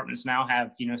police departments now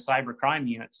have, cyber crime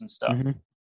units and stuff. Mm-hmm.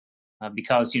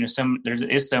 Because, there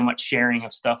is so much sharing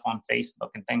of stuff on Facebook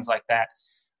and things like that.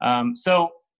 So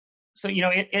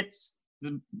it's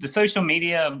the social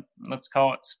media, let's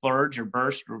call it splurge or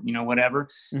burst or, whatever,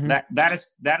 mm-hmm. that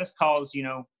has caused,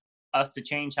 us to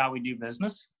change how we do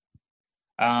business.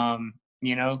 10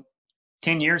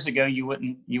 years ago, you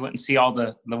wouldn't see all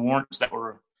the warrants that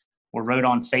were wrote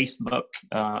on Facebook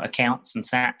accounts and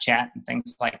Snapchat and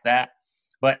things like that.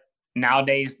 But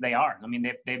nowadays they are. I mean,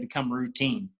 they become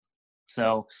routine.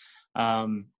 So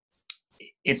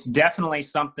it's definitely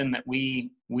something that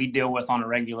we deal with on a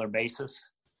regular basis.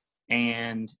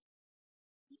 And,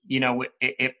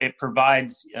 it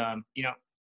provides,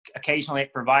 occasionally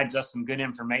it provides us some good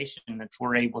information that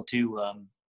we're able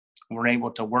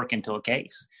to work into a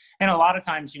case. And a lot of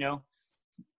times,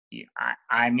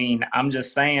 I'm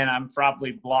just saying I'm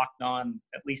probably blocked on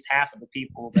at least half of the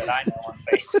people that I know on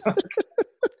Facebook.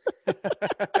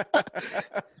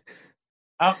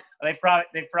 They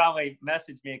probably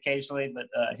message me occasionally, but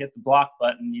hit the block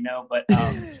button,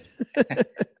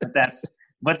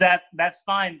 but that's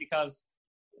fine, because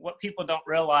what people don't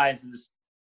realize is,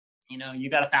 you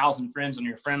got 1,000 friends on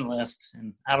your friend list,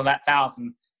 and out of that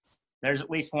 1,000, there's at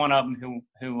least one of them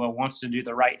who wants to do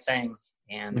the right thing.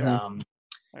 And, mm-hmm.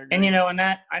 And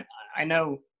that I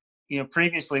know,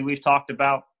 previously we've talked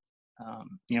about,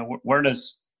 where do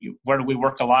we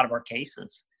work a lot of our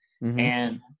cases? Mm-hmm.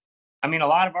 And I mean, a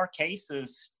lot of our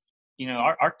cases,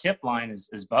 our tip line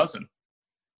is buzzing.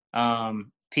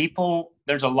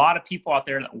 There's a lot of people out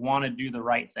there that want to do the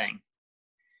right thing.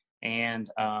 And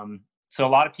so a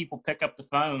lot of people pick up the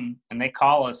phone and they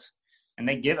call us and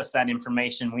they give us that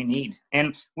information we need.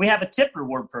 And we have a tip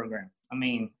reward program. I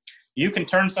mean, you can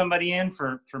turn somebody in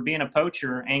for being a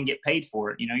poacher and get paid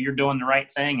for it. You're doing the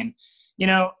right thing. And,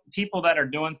 people that are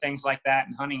doing things like that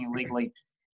and hunting illegally,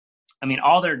 I mean,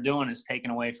 all they're doing is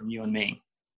taking away from you and me.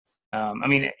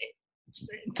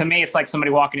 To me, it's like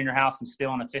somebody walking in your house and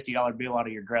stealing a $50 bill out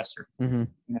of your dresser. Mm-hmm.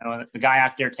 The guy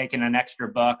out there taking an extra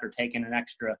buck or taking an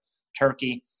extra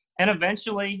turkey. And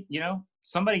eventually,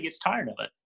 somebody gets tired of it.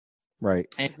 Right.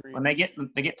 And when they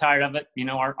get tired of it,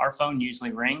 our phone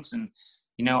usually rings, and,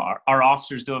 our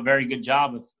officers do a very good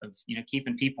job of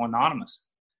keeping people anonymous.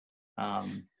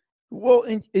 Well,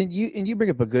 and you bring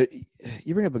up a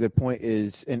good point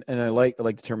is, and I like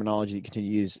the terminology that you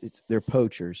continue to use. They're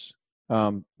poachers.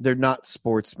 They're not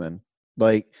sportsmen.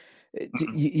 Like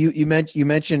you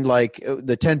mentioned like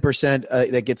the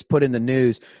 10% that gets put in the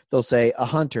news. They'll say a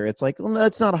hunter. It's like, well, no,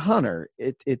 that's not a hunter.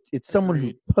 It's someone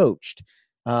who poached.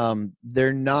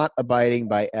 They're not abiding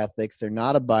by ethics. They're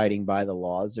not abiding by the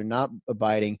laws. They're not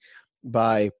abiding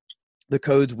by the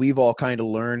codes we've all kind of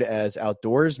learned as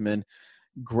outdoorsmen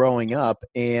growing up.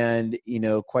 And,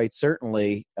 quite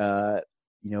certainly, I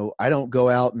don't go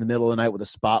out in the middle of the night with a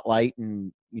spotlight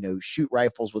and, shoot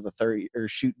rifles with a 30 or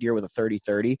shoot deer with a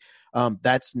 30-30.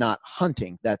 That's not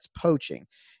hunting. That's poaching.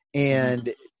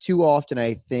 And too often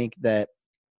I think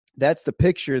that's the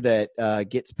picture that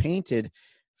gets painted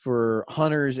for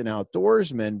hunters and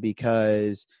outdoorsmen,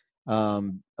 because a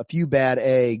few bad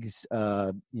eggs,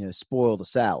 spoil the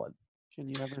salad. Can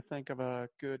you ever think of a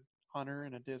good hunter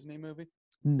in a Disney movie?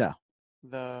 No.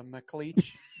 The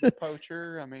McLeach, the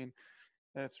poacher. I mean,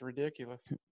 that's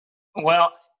ridiculous.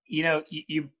 Well,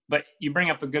 you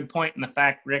bring up a good point in the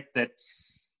fact, Rick, that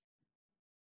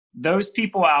those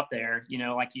people out there,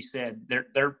 like you said,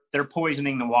 they're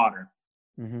poisoning the water.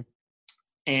 Mm-hmm.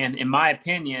 And in my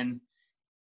opinion,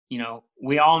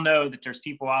 we all know that there's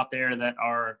people out there that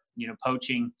are,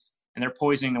 poaching, and they're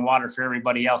poisoning the water for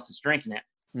everybody else that's drinking it.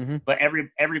 Mm-hmm. But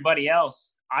everybody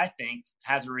else, I think,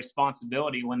 has a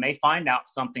responsibility when they find out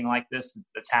something like this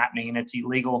that's happening and it's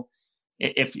illegal.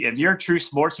 If you're a true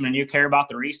sportsman and you care about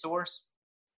the resource,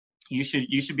 you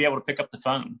should be able to pick up the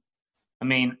phone. I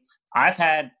mean, I've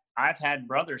had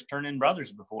brothers turn in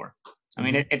brothers before. I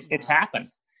mean, it's happened.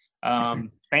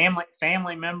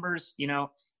 Family members,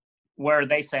 where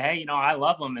they say, hey, I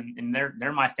love them and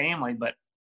they're my family, but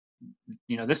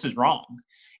this is wrong.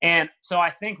 And so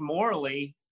I think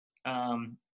morally,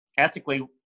 ethically,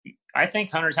 I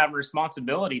think hunters have a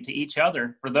responsibility to each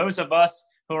other. For those of us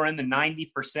who are in the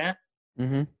 90%,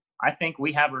 I think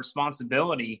we have a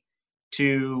responsibility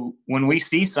to, when we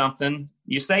see something,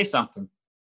 you say something.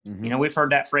 We've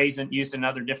heard that phrase used in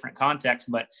other different contexts,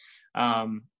 but a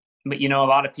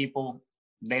lot of people,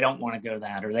 they don't want to go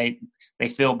that, or they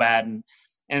feel bad.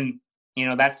 And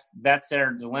that's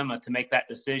their dilemma to make that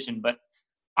decision. But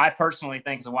I personally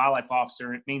think as a wildlife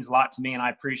officer, it means a lot to me, and I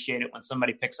appreciate it when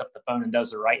somebody picks up the phone and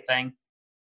does the right thing.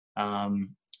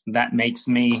 That makes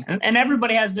me, and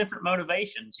everybody has different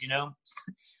motivations,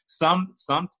 sometimes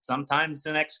it's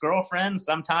an ex-girlfriend,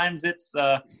 sometimes it's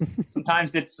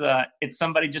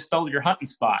somebody just stole your hunting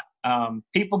spot.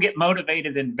 People get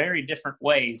motivated in very different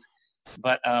ways,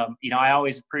 but I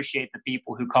always appreciate the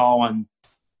people who call and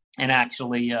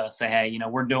actually say, hey,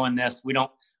 we're doing this. We're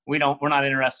not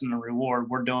interested in the reward.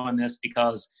 We're doing this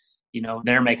because,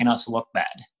 they're making us look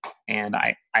bad. And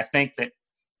I think that,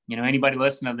 anybody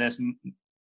listening to this, and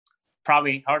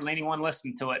probably hardly anyone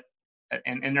listening to it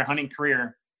in their hunting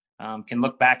career, can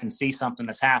look back and see something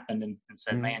that's happened and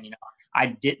said, man,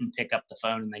 I didn't pick up the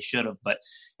phone and they should have. But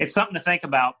it's something to think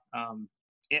about.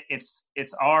 It's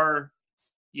our,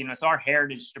 it's our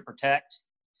heritage to protect.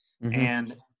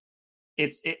 And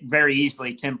it very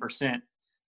easily 10%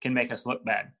 can make us look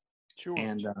bad. Sure.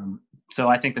 And so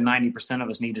I think the 90% of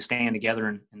us need to stand together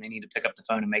and they need to pick up the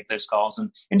phone and make those calls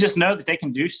and just know that they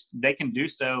can do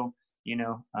so,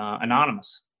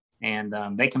 anonymous, and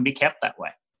they can be kept that way.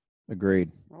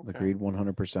 Agreed. Okay. Agreed.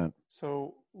 100%.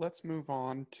 So let's move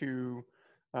on to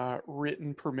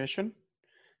written permission.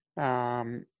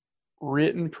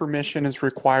 Written permission is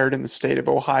required in the state of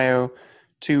Ohio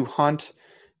to hunt.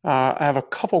 I have a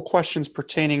couple questions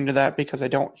pertaining to that because I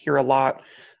don't hear a lot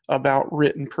about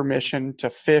written permission to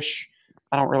fish.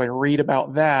 I don't really read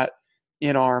about that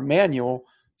in our manual.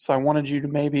 So I wanted you to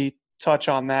maybe touch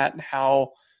on that and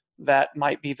how that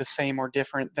might be the same or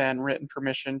different than written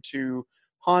permission to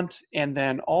hunt. And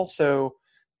then also,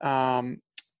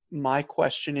 my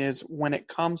question is, when it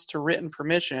comes to written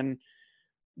permission,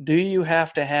 do you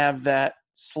have to have that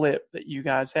slip that you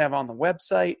guys have on the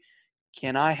website?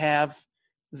 Can I have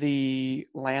the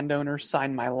landowner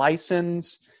sign my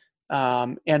license?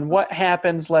 And what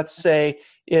happens, let's say,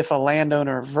 if a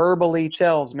landowner verbally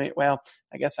tells me, well,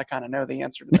 I guess I kind of know the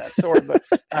answer to that story, but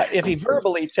if he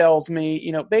verbally tells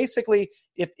me, basically,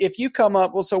 if you come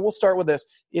up, well, so we'll start with this.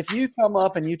 If you come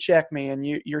up and you check me and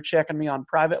you're checking me on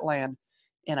private land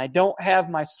and I don't have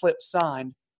my slip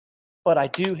signed, but I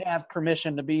do have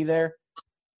permission to be there,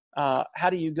 how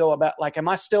do you go about, am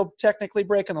I still technically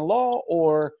breaking the law,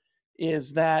 or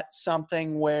is that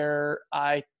something where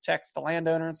I text the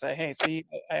landowner and say, hey, see,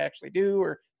 I actually do,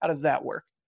 or how does that work?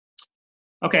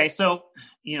 Okay. So,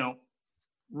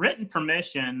 written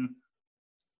permission,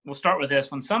 we'll start with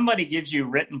this. When somebody gives you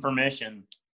written permission,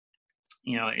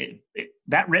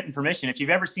 that written permission, if you've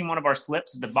ever seen one of our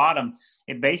slips at the bottom,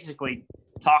 it basically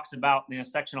talks about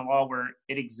section of law where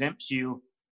it exempts you,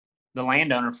 the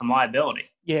landowner, from liability.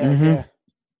 Yeah. Yeah.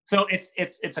 So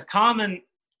it's a common,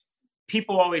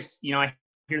 people always, I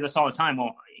hear this all the time.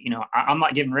 Well, I'm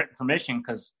not giving written permission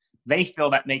because they feel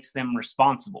that makes them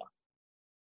responsible.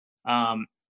 And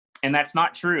that's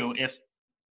not true. If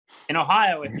in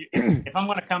Ohio, if I'm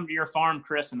going to come to your farm,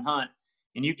 Chris, and hunt,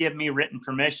 and you give me written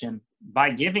permission, by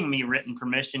giving me written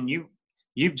permission,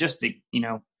 you've just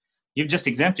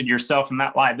exempted yourself from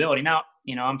that liability. Now,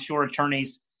 I'm sure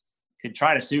attorneys could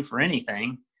try to sue for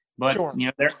anything, but sure.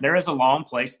 There is a law in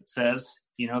place that says,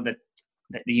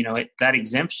 that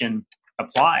exemption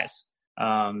applies.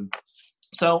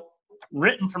 So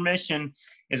written permission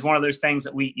is one of those things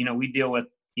that we deal with,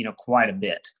 quite a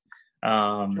bit.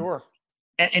 Sure.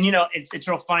 And it's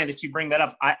real funny that you bring that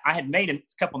up. I had made a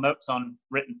couple notes on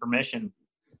written permission,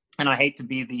 and I hate to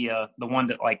be the one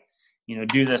that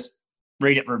do this,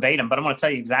 read it verbatim, but I'm going to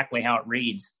tell you exactly how it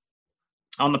reads.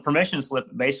 On the permission slip,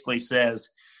 it basically says,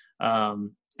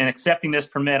 in accepting this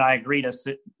permit, I agree to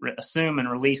assume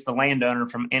and release the landowner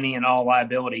from any and all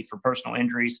liability for personal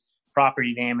injuries,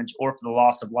 property damage, or for the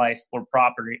loss of life or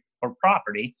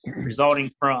property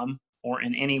resulting from or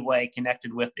in any way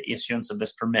connected with the issuance of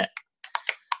this permit.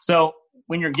 So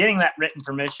when you're getting that written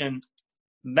permission,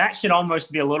 that should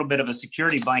almost be a little bit of a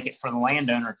security blanket for the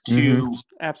landowner to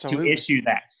issue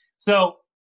that. So,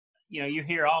 you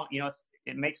hear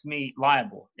it makes me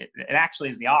liable. It actually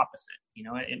is the opposite.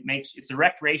 It's a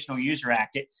Recreational User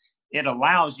Act. It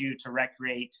allows you to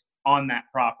recreate on that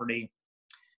property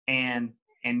and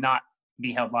not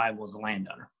be held liable as a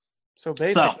landowner. So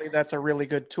basically that's a really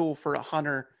good tool for a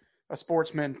hunter, a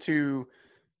sportsman, to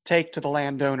take to the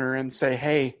landowner and say,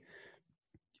 hey,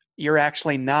 you're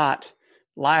actually not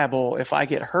liable. If I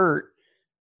get hurt,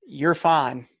 you're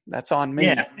fine. That's on me.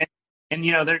 Yeah. And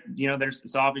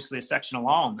there's obviously a section of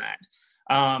law on that.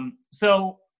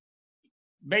 So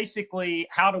basically,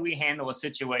 how do we handle a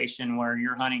situation where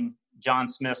you're hunting John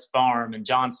Smith's farm and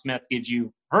John Smith gives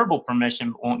you verbal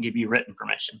permission but won't give you written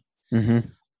permission? Mm-hmm.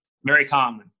 Very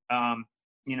common. I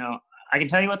can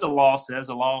tell you what the law says.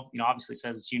 The law, obviously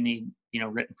says that you need,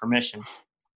 written permission.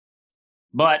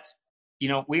 But,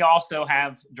 we also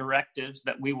have directives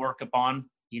that we work upon,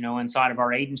 inside of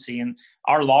our agency. And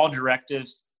our law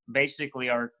directives basically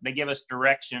they give us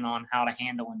direction on how to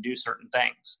handle and do certain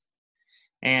things.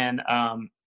 And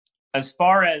as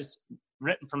far as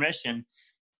written permission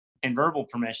and verbal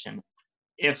permission,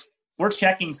 if we're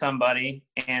checking somebody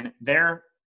and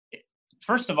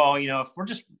first of all, if we're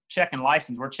just checking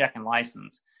license, we're checking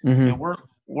license. Mm-hmm.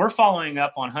 We're following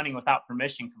up on hunting without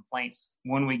permission complaints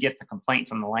when we get the complaint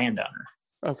from the landowner.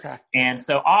 Okay. And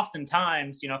so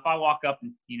oftentimes, if I walk up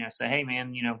and, say, hey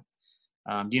man, do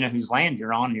you know whose land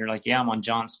you're on? And you're like, yeah, I'm on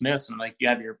John Smith's. And I'm like, you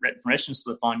have your written permission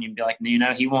slip on you, and be like,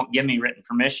 he won't give me written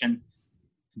permission.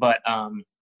 But,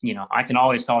 I can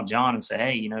always call John and say,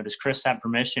 hey, does Chris have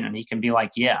permission? And he can be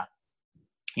like, yeah,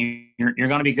 you're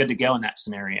going to be good to go in that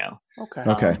scenario. Okay.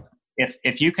 Okay.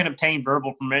 If you can obtain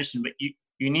verbal permission, but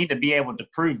you need to be able to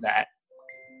prove that.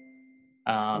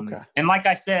 Okay. And like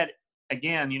I said,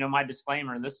 again, my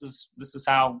disclaimer, this is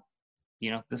how,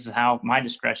 this is how my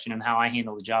discretion and how I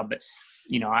handle the job. But,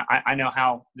 I know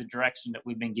how the direction that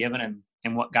we've been given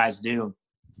and what guys do.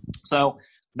 So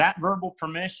that verbal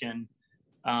permission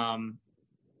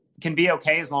can be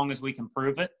okay as long as we can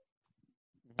prove it.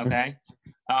 Okay.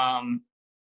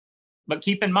 But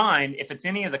keep in mind, if it's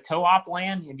any of the co-op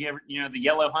land, if you ever, the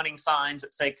yellow hunting signs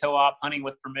that say co-op hunting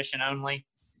with permission only,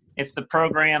 it's the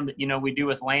program that, we do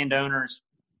with landowners.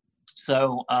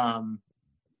 So,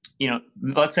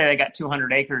 let's say they got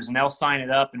 200 acres and they'll sign it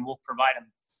up and we'll provide them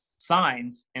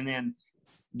signs, and then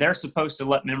they're supposed to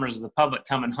let members of the public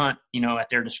come and hunt, at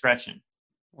their discretion.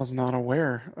 Was not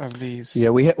aware of these. Yeah,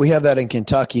 we have that in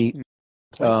Kentucky.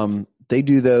 They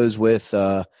do those with,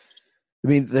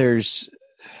 there's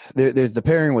the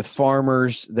pairing with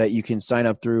farmers that you can sign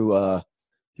up through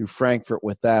Frankfurt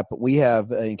with that. But we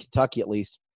have in Kentucky, at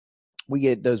least, we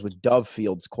get those with dove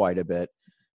fields quite a bit,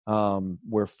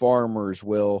 where farmers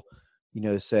will,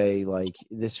 say like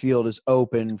this field is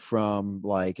open from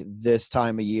like this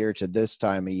time of year to this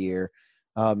time of year.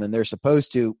 And they're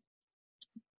supposed to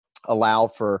allow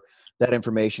for that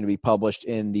information to be published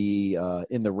in the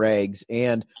regs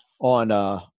and on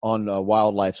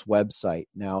Wildlife's website.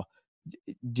 Now,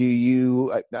 do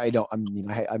you?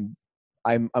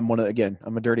 I'm one of, again,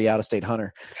 I'm a dirty out-of-state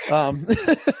hunter.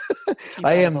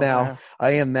 I am now.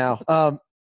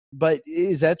 But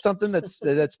is that something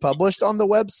that's published on the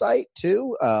website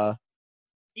too?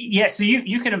 Yeah, so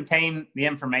you can obtain the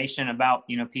information about,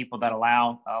 people that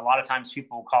allow. A lot of times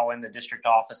people will call in the district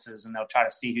offices and they'll try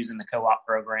to see who's in the co-op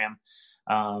program,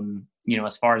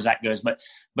 as far as that goes. But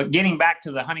getting back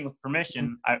to the hunting with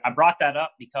permission, I brought that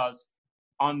up because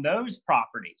on those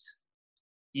properties,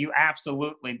 you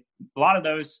absolutely, a lot of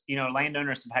those,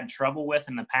 landowners have had trouble with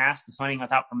in the past with hunting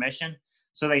without permission.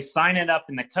 So they sign it up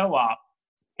in the co-op.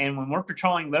 And when we're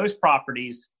patrolling those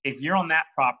properties, if you're on that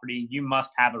property, you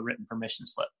must have a written permission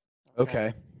slip.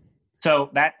 Okay.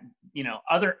 So that,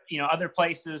 other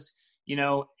places,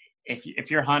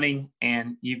 if you're hunting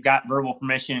and you've got verbal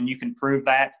permission and you can prove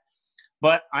that.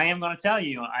 But I am going to tell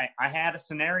you, I had a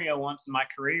scenario once in my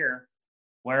career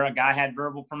where a guy had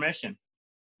verbal permission,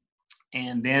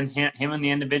 and then him and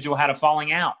the individual had a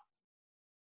falling out,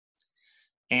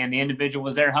 and the individual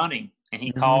was there hunting, and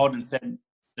he called and said,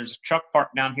 there's a truck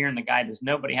parked down here, and the guy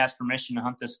nobody has permission to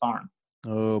hunt this farm.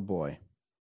 Oh boy.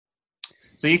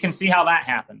 So you can see how that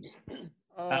happens.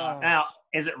 Now,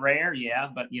 is it rare? Yeah,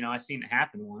 but I've seen it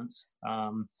happen once.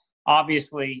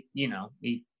 Obviously,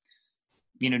 we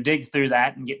dig through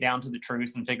that and get down to the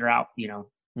truth and figure out,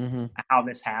 how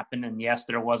this happened. And yes,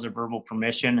 there was a verbal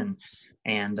permission,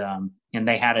 and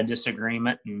they had a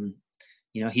disagreement, and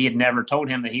he had never told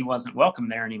him that he wasn't welcome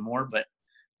there anymore. But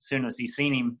as soon as he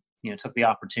seen him, took the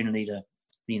opportunity to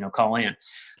call in.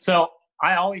 So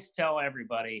I always tell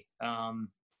everybody,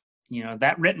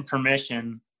 that written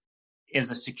permission is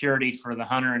a security for the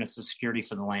hunter, and it's a security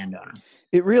for the landowner.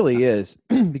 It really is,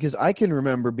 because I can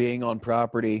remember being on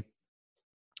property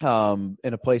in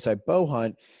a place I bow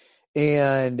hunt,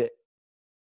 and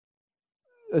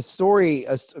a story,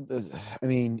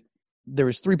 there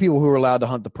was 3 people who were allowed to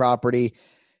hunt the property,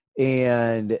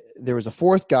 and there was a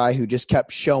 4th guy who just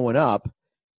kept showing up,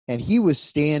 and he was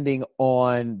standing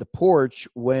on the porch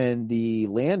when the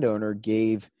landowner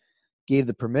gave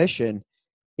the permission.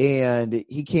 And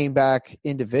he came back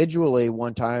individually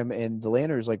one time, and the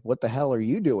landowner's like, "What the hell are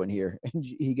you doing here?" And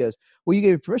he goes, "Well, you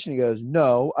gave me permission." He goes,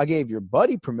 "No, I gave your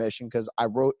buddy permission because I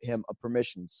wrote him a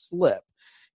permission slip."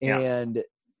 Yeah. And,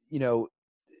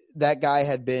 that guy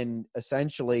had been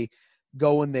essentially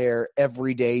going there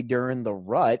every day during the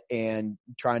rut and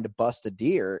trying to bust a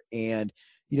deer. And,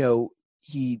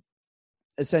 he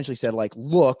essentially said, like,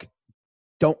 "Look,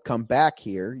 don't come back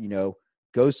here,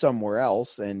 go somewhere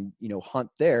else and, hunt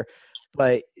there."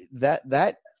 But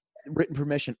that written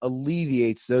permission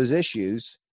alleviates those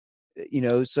issues,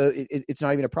 so it's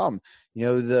not even a problem.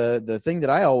 The thing that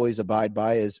I always abide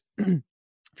by is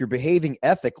if you're behaving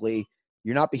ethically,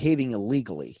 you're not behaving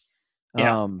illegally.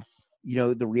 Yeah.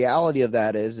 The reality of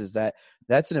that is that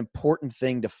that's an important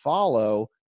thing to follow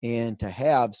and to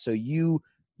have. So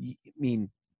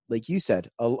like you said,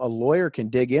 a lawyer can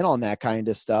dig in on that kind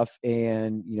of stuff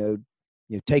and,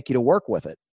 take you to work with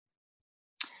it.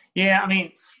 Yeah. I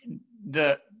mean,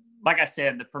 like I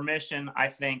said, the permission, I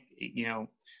think,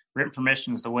 written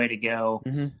permission is the way to go.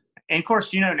 Mm-hmm. And of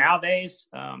course, nowadays,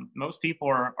 most people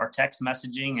are text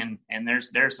messaging, and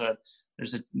there's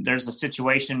a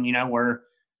situation, where,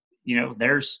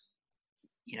 there's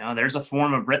a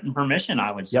form of written permission,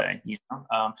 I would say. Yep.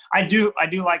 I do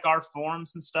like our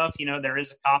forms and stuff. There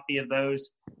is a copy of those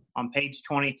on page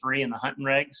 23 in the hunting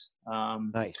regs.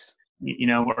 Nice.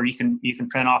 Or you can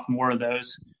print off more of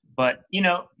those. But,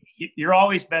 you're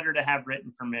always better to have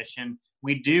written permission.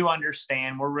 We do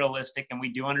understand, we're realistic, and we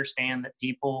do understand that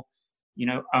people,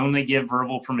 only give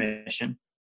verbal permission.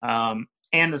 And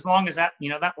as long as that,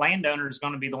 that landowner is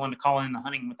going to be the one to call in the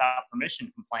hunting without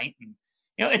permission complaint. And,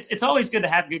 it's always good to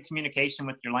have good communication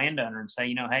with your landowner and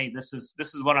say, hey, this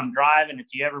is what I'm driving. If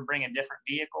you ever bring a different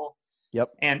vehicle. Yep.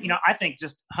 And, I think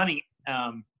just hunting,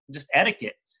 just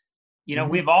etiquette, mm-hmm.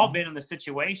 We've all been in the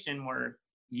situation where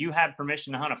you had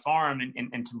permission to hunt a farm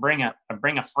and to bring a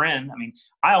friend. I mean,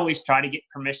 I always try to get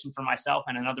permission for myself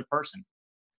and another person.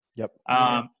 Yep.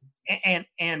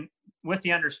 And with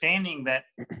the understanding that,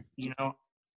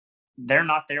 they're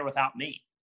not there without me.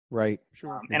 Right.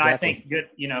 Sure. And exactly. I think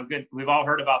good. We've all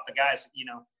heard about the guys,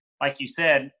 like you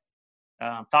said,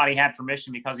 thought he had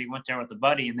permission because he went there with a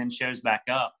buddy and then shows back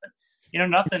up. But,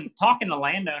 nothing, talking to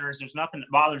landowners, there's nothing that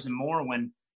bothers them more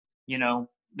when,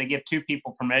 they give 2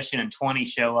 people permission and 20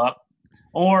 show up,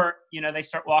 or, they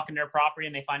start walking their property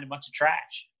and they find a bunch of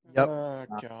trash.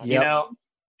 Yep.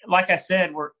 Like I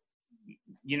said,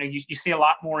 you see a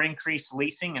lot more increased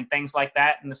leasing and things like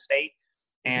that in the state.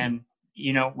 And,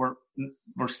 we're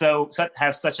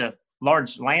have such a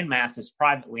large landmass that's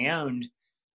privately owned.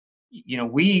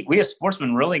 We as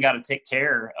sportsmen really got to take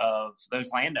care of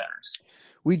those landowners.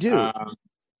 We do.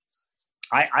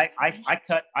 I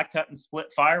cut and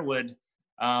split firewood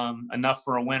enough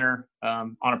for a winter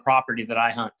on a property that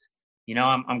I hunt.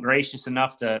 I'm gracious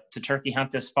enough to turkey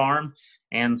hunt this farm,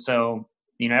 and so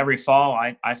every fall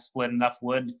I split enough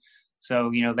wood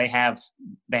so they have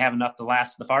enough to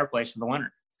last the fireplace for the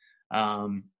winter.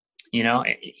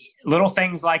 Little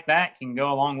things like that can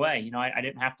go a long way. I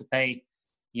didn't have to pay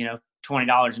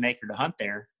 $20 an acre to hunt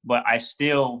there, but I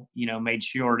still made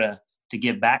sure to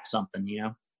give back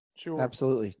something. Sure.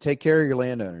 Absolutely. Take care of your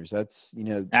landowners. That's,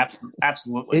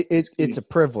 absolutely. It's a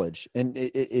privilege, and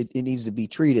it needs to be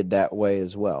treated that way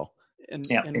as well. And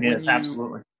it is.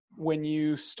 Absolutely. When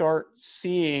you start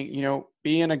seeing,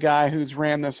 being a guy who's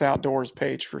ran this outdoors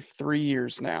page for 3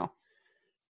 years now,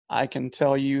 I can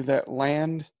tell you that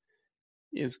land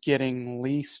is getting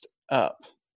leased up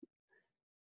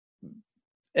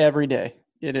every day.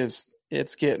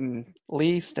 It's getting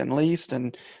leased,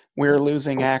 and we're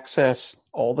losing access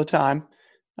all the time.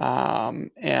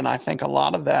 And I think a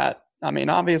lot of that,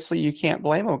 obviously you can't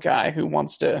blame a guy who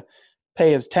wants to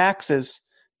pay his taxes,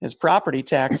 his property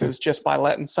taxes, just by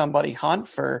letting somebody hunt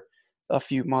for a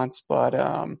few months. But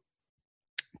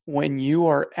when you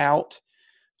are out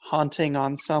hunting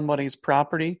on somebody's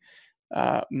property,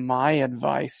 my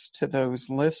advice to those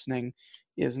listening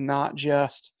is not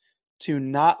just to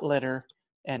not litter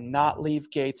and not leave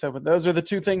gates open. Those are the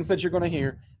two things that you're going to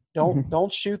hear.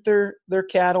 Don't shoot their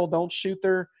cattle. Don't shoot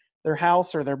their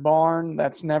house or their barn.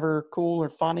 That's never cool or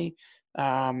funny.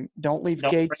 Don't leave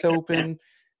gates open.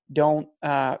 Don't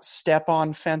step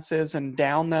on fences and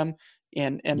down them,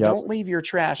 and don't leave your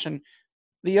trash. And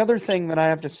the other thing that I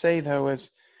have to say, though,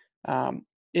 is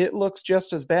it looks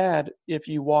just as bad if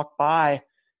you walk by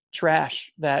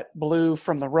trash that blew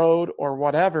from the road or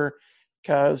whatever,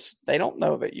 because they don't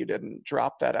know that you didn't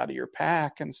drop that out of your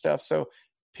pack and stuff. So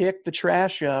pick the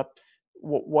trash up.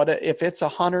 What if it's a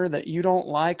hunter that you don't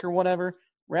like or whatever,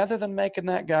 rather than making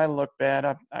that guy look bad.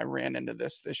 I ran into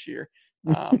this year.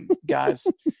 Guys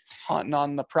hunting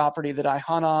on the property that I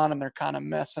hunt on, and they're kind of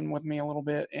messing with me a little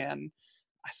bit. And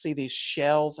I see these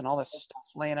shells and all this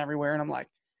stuff laying everywhere. And I'm like,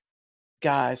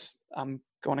 guys, I'm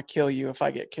going to kill you if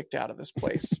I get kicked out of this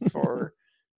place for,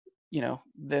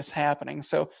 this happening.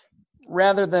 So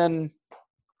rather than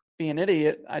be an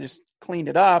idiot, I just cleaned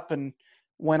it up and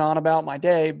went on about my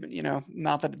day. But,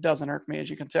 not that it doesn't irk me, as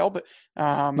you can tell, but,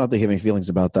 not that you have any feelings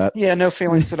about that. Yeah, no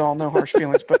feelings at all. No harsh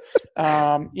feelings, but,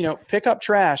 pick up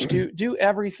trash, do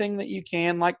everything that you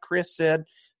can. Like Chris said,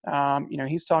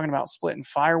 he's talking about splitting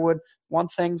firewood. One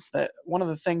of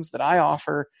the things that I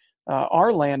offer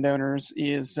our landowners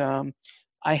is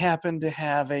I happen to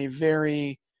have a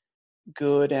very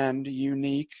good and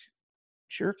unique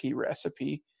jerky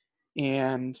recipe,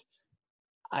 and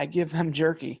I give them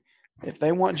jerky. If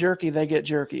they want jerky, they get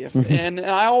jerky. And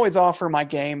I always offer my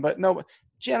game, but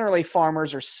generally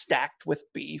farmers are stacked with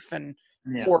beef and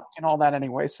pork and all that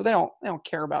anyway, so they don't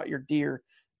care about your deer.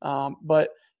 But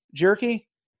jerky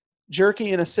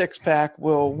in a 6-pack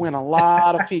will win a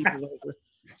lot of people over.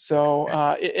 So,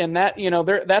 and that,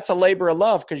 that's a labor of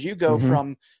love, because you go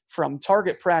from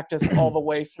target practice all the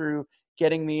way through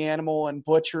getting the animal and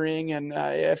butchering. And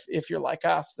if you're like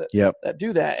us that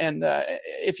do that, and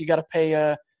if you got to pay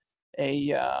a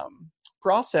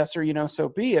processor, so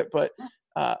be it. But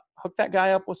hook that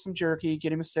guy up with some jerky,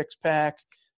 get him a 6-pack,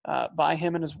 buy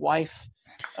him and his wife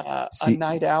a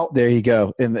night out. There you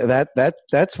go. And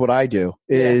that's what I do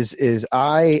is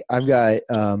I've got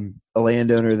a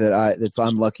landowner that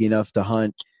I'm lucky enough to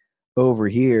hunt over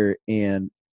here, and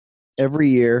every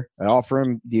year I offer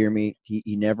him deer meat.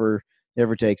 He never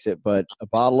takes it, but a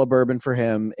bottle of bourbon for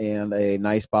him and a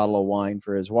nice bottle of wine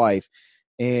for his wife.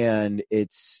 And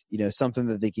it's, something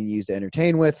that they can use to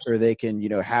entertain with, or they can,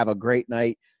 have a great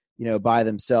night, by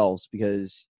themselves,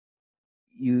 because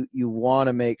you want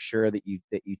to make sure that you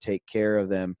take care of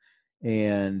them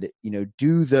and,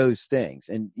 do those things.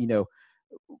 And,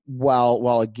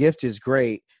 while a gift is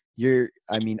great,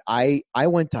 I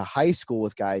went to high school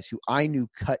with guys who I knew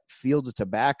cut fields of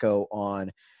tobacco on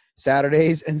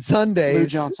Saturdays and Sundays. Lou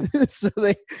Johnson.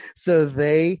 so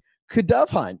they could dove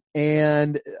hunt,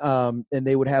 and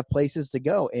they would have places to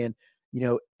go. And,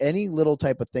 any little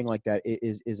type of thing like that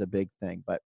is a big thing.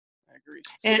 But I agree.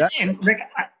 And Rick,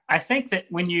 I think that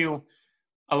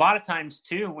a lot of times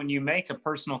too, when you make a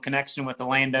personal connection with the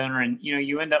landowner, and,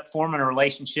 you end up forming a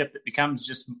relationship that becomes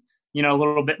just, a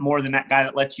little bit more than that guy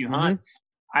that lets you hunt.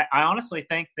 I honestly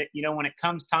think that, when it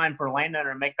comes time for a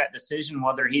landowner to make that decision,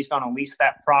 whether he's going to lease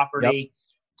that property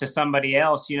to somebody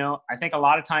else, I think a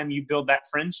lot of time you build that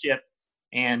friendship,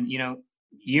 and,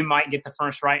 you might get the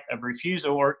first right of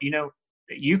refusal, or,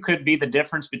 you could be the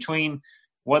difference between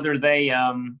whether they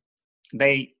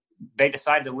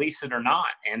decide to lease it or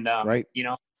not. And,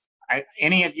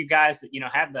 any of you guys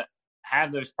that,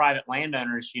 have those private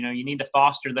landowners, you need to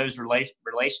foster those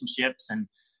relationships, and,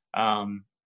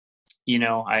 you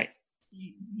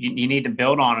need to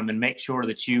build on them and make sure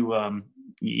that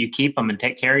you keep them and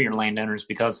take care of your landowners,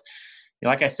 because,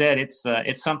 like I said, it's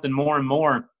something more and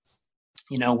more.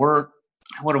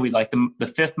 What are we, like the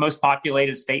 5th most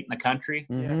populated state in the country?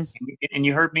 Yes. And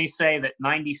you heard me say that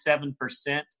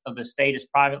 97% of the state is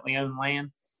privately owned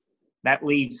land. That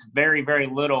leaves very, very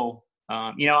little.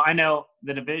 I know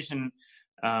the division,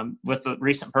 with the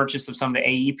recent purchase of some of the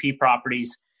AEP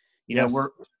properties,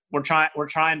 we're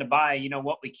trying to buy,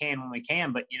 what we can when we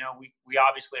can, but, we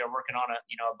obviously are working on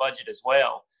a budget as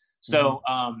well. So,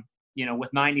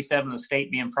 with 97 of the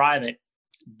state being private,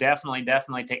 definitely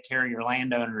take care of your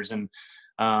landowners. And,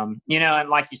 and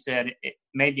like you said, it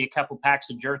maybe a couple packs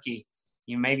of jerky,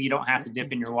 maybe you don't have to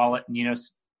dip in your wallet and,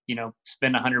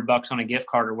 spend $100 on a gift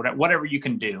card or whatever you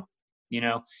can do,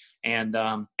 and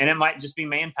it might just be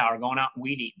manpower going out and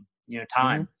weed eating,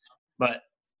 time. But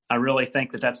I really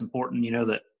think that that's important,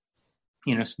 that,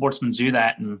 sportsmen do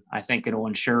that. And I think it'll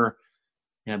ensure,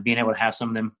 being able to have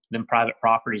some of them private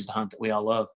properties to hunt that we all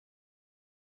love.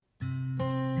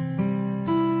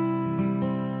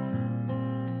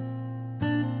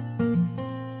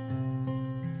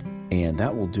 And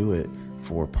that will do it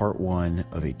for part 1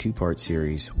 of a 2-part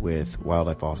series with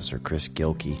Wildlife Officer Chris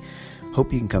Gilkey.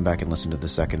 Hope you can come back and listen to the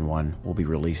second one. We'll be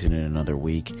releasing it in another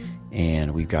week,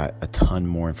 and we've got a ton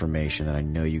more information that I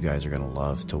know you guys are going to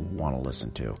love to want to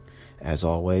listen to. As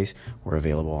always, we're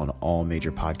available on all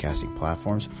major podcasting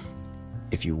platforms.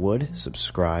 If you would,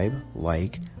 subscribe,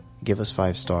 like, give us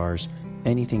 5 stars.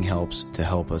 Anything helps to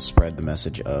help us spread the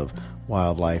message of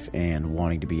wildlife and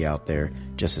wanting to be out there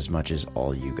just as much as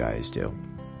all you guys do.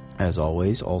 As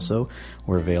always,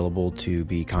 we're available to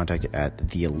be contacted at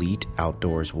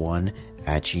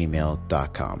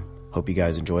theeliteoutdoors1@gmail.com. Hope you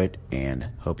guys enjoy it, and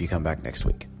hope you come back next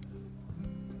week.